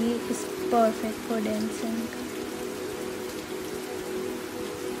body is perfect for dancing.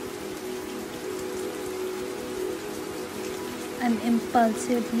 I'm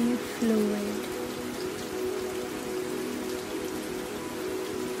impulsively fluid.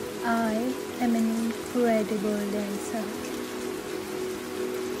 I am an incredible dancer.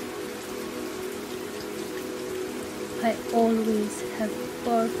 I always have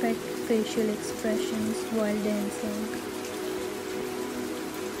perfect facial expressions while dancing.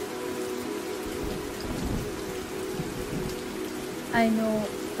 I know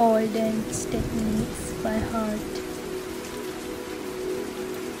all dance techniques by heart.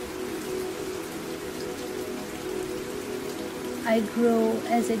 I grow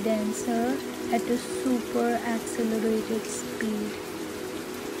as a dancer at a super accelerated speed.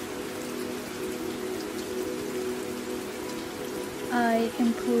 I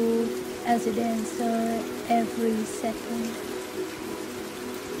improve as a dancer every second.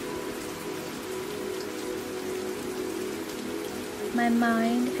 My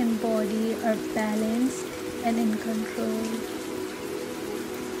mind and body are balanced and in control.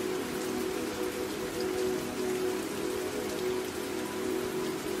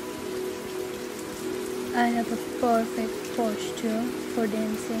 I have a perfect posture for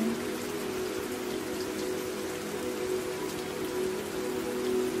dancing.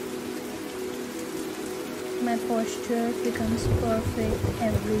 My posture becomes perfect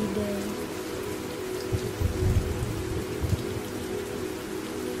every day.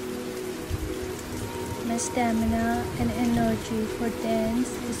 My stamina and energy for dance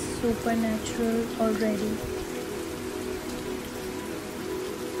is supernatural already.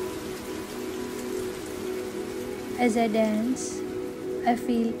 As I dance, I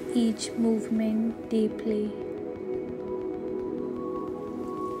feel each movement deeply.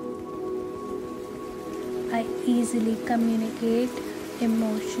 I easily communicate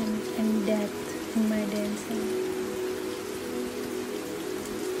emotion and depth in my dancing.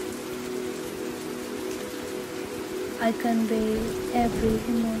 I convey every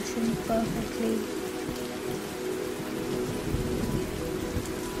emotion perfectly.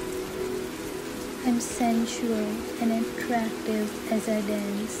 I'm sensual and attractive as I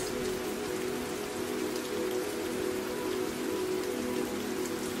dance.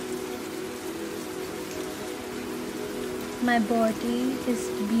 My body is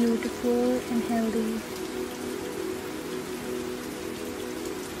beautiful and healthy.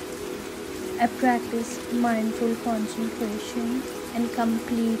 I practice mindful concentration and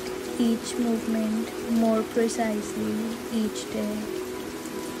complete each movement more precisely each day.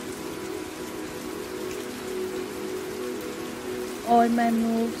 All my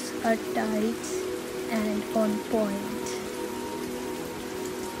moves are tight and on point.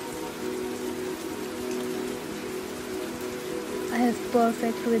 I have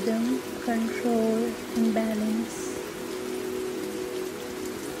perfect rhythm, control, and balance.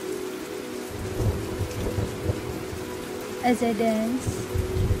 As I dance,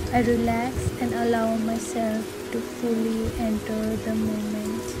 I relax and allow myself to fully enter the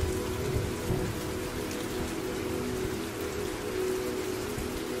moment.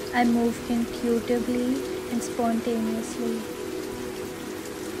 I move intuitively and spontaneously.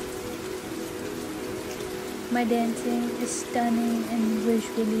 My dancing is stunning and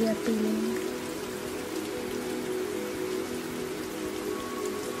visually appealing.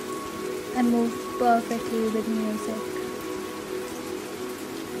 I move perfectly with music.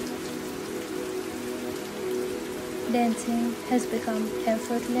 Dancing has become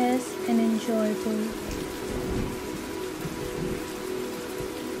effortless and enjoyable.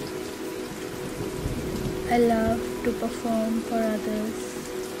 I love to perform for others.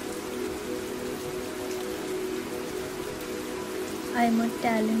 I am a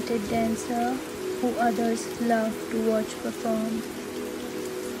talented dancer who others love to watch perform.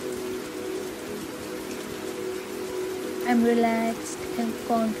 I'm relaxed and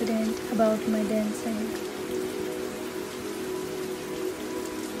confident about my dancing.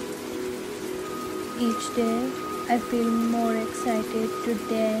 Each day, I feel more excited to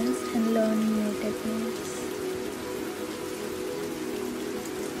dance and learn new techniques.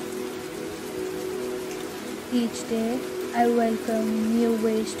 Each day, I welcome new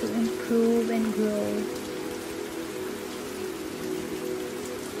ways to improve and grow.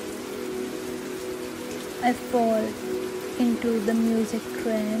 I fall into the music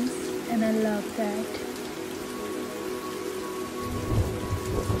trance and I love that.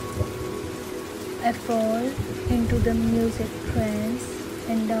 I fall into the music trance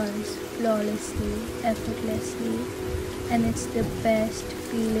and dance flawlessly, effortlessly, and it's the best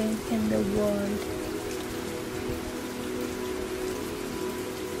feeling in the world.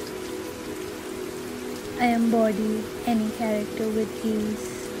 I embody any character with ease.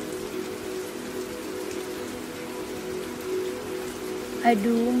 I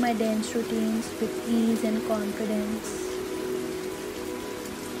do my dance routines with ease and confidence.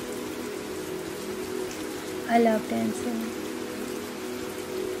 I love dancing.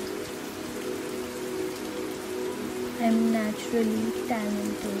 I am naturally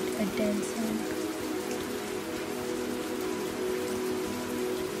talented at dancing.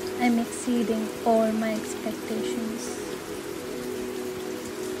 I am exceeding all my expectations.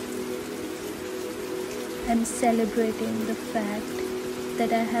 I am celebrating the fact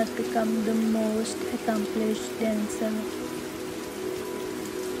that I have become the most accomplished dancer.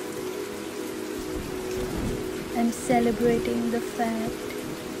 I'm celebrating the fact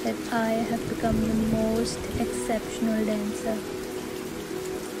that I have become the most exceptional dancer.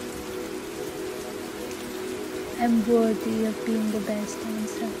 I'm worthy of being the best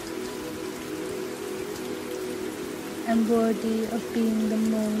dancer. I'm worthy of being the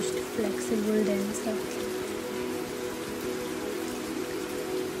most flexible dancer.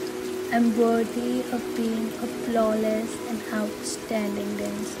 I'm worthy of being a flawless and outstanding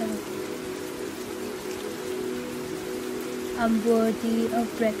dancer. I'm worthy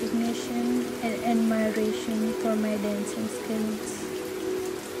of recognition and admiration for my dancing skills.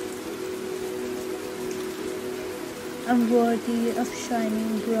 I'm worthy of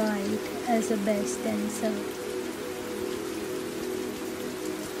shining bright as a best dancer.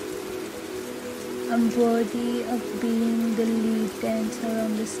 I'm worthy of being the lead dancer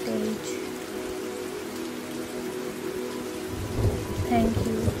on the stage. Thank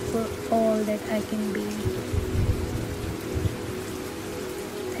you for all that I can be.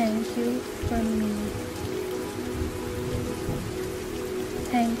 Thank you for me.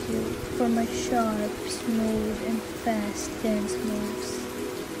 Thank you for my sharp, smooth, and fast dance moves.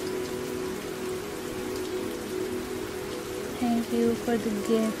 Thank you for the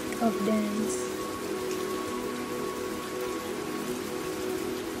gift of dance.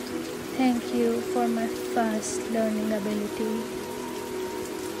 Thank you for my fast learning ability.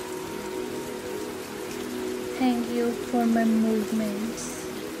 Thank you for my movements.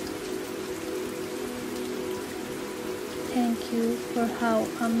 Thank you for how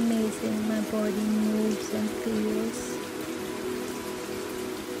amazing my body moves and feels.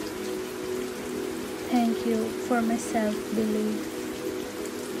 Thank you for my self-belief.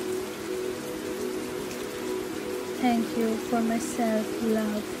 Thank you for my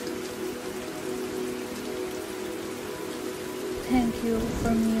self-love. Thank you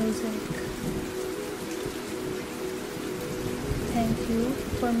for music. Thank you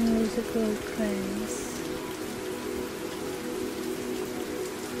for musical trends.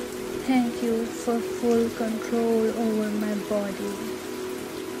 Thank you for full control over my body.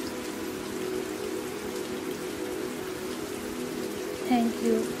 Thank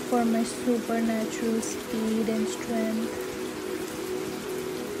you for my supernatural speed and strength.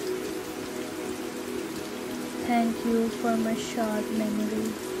 Thank you for my short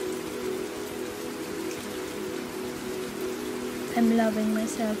memory. I'm loving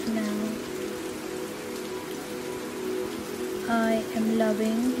myself now. I am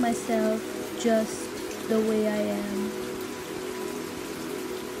loving myself just the way I am.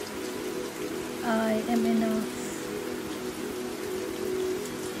 I am enough.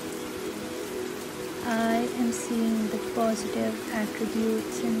 I am seeing the positive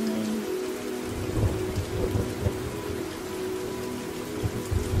attributes in me.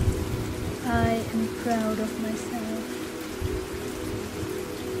 I am proud of myself.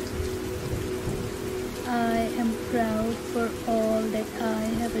 I am proud for all that I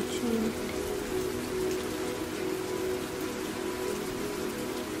have achieved.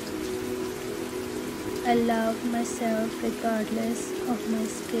 I love myself regardless of my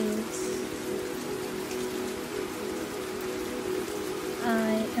skills.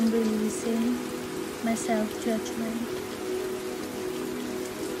 I am releasing my self-judgment.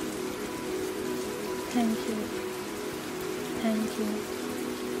 Thank you. Thank you.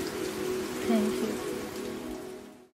 Thank you.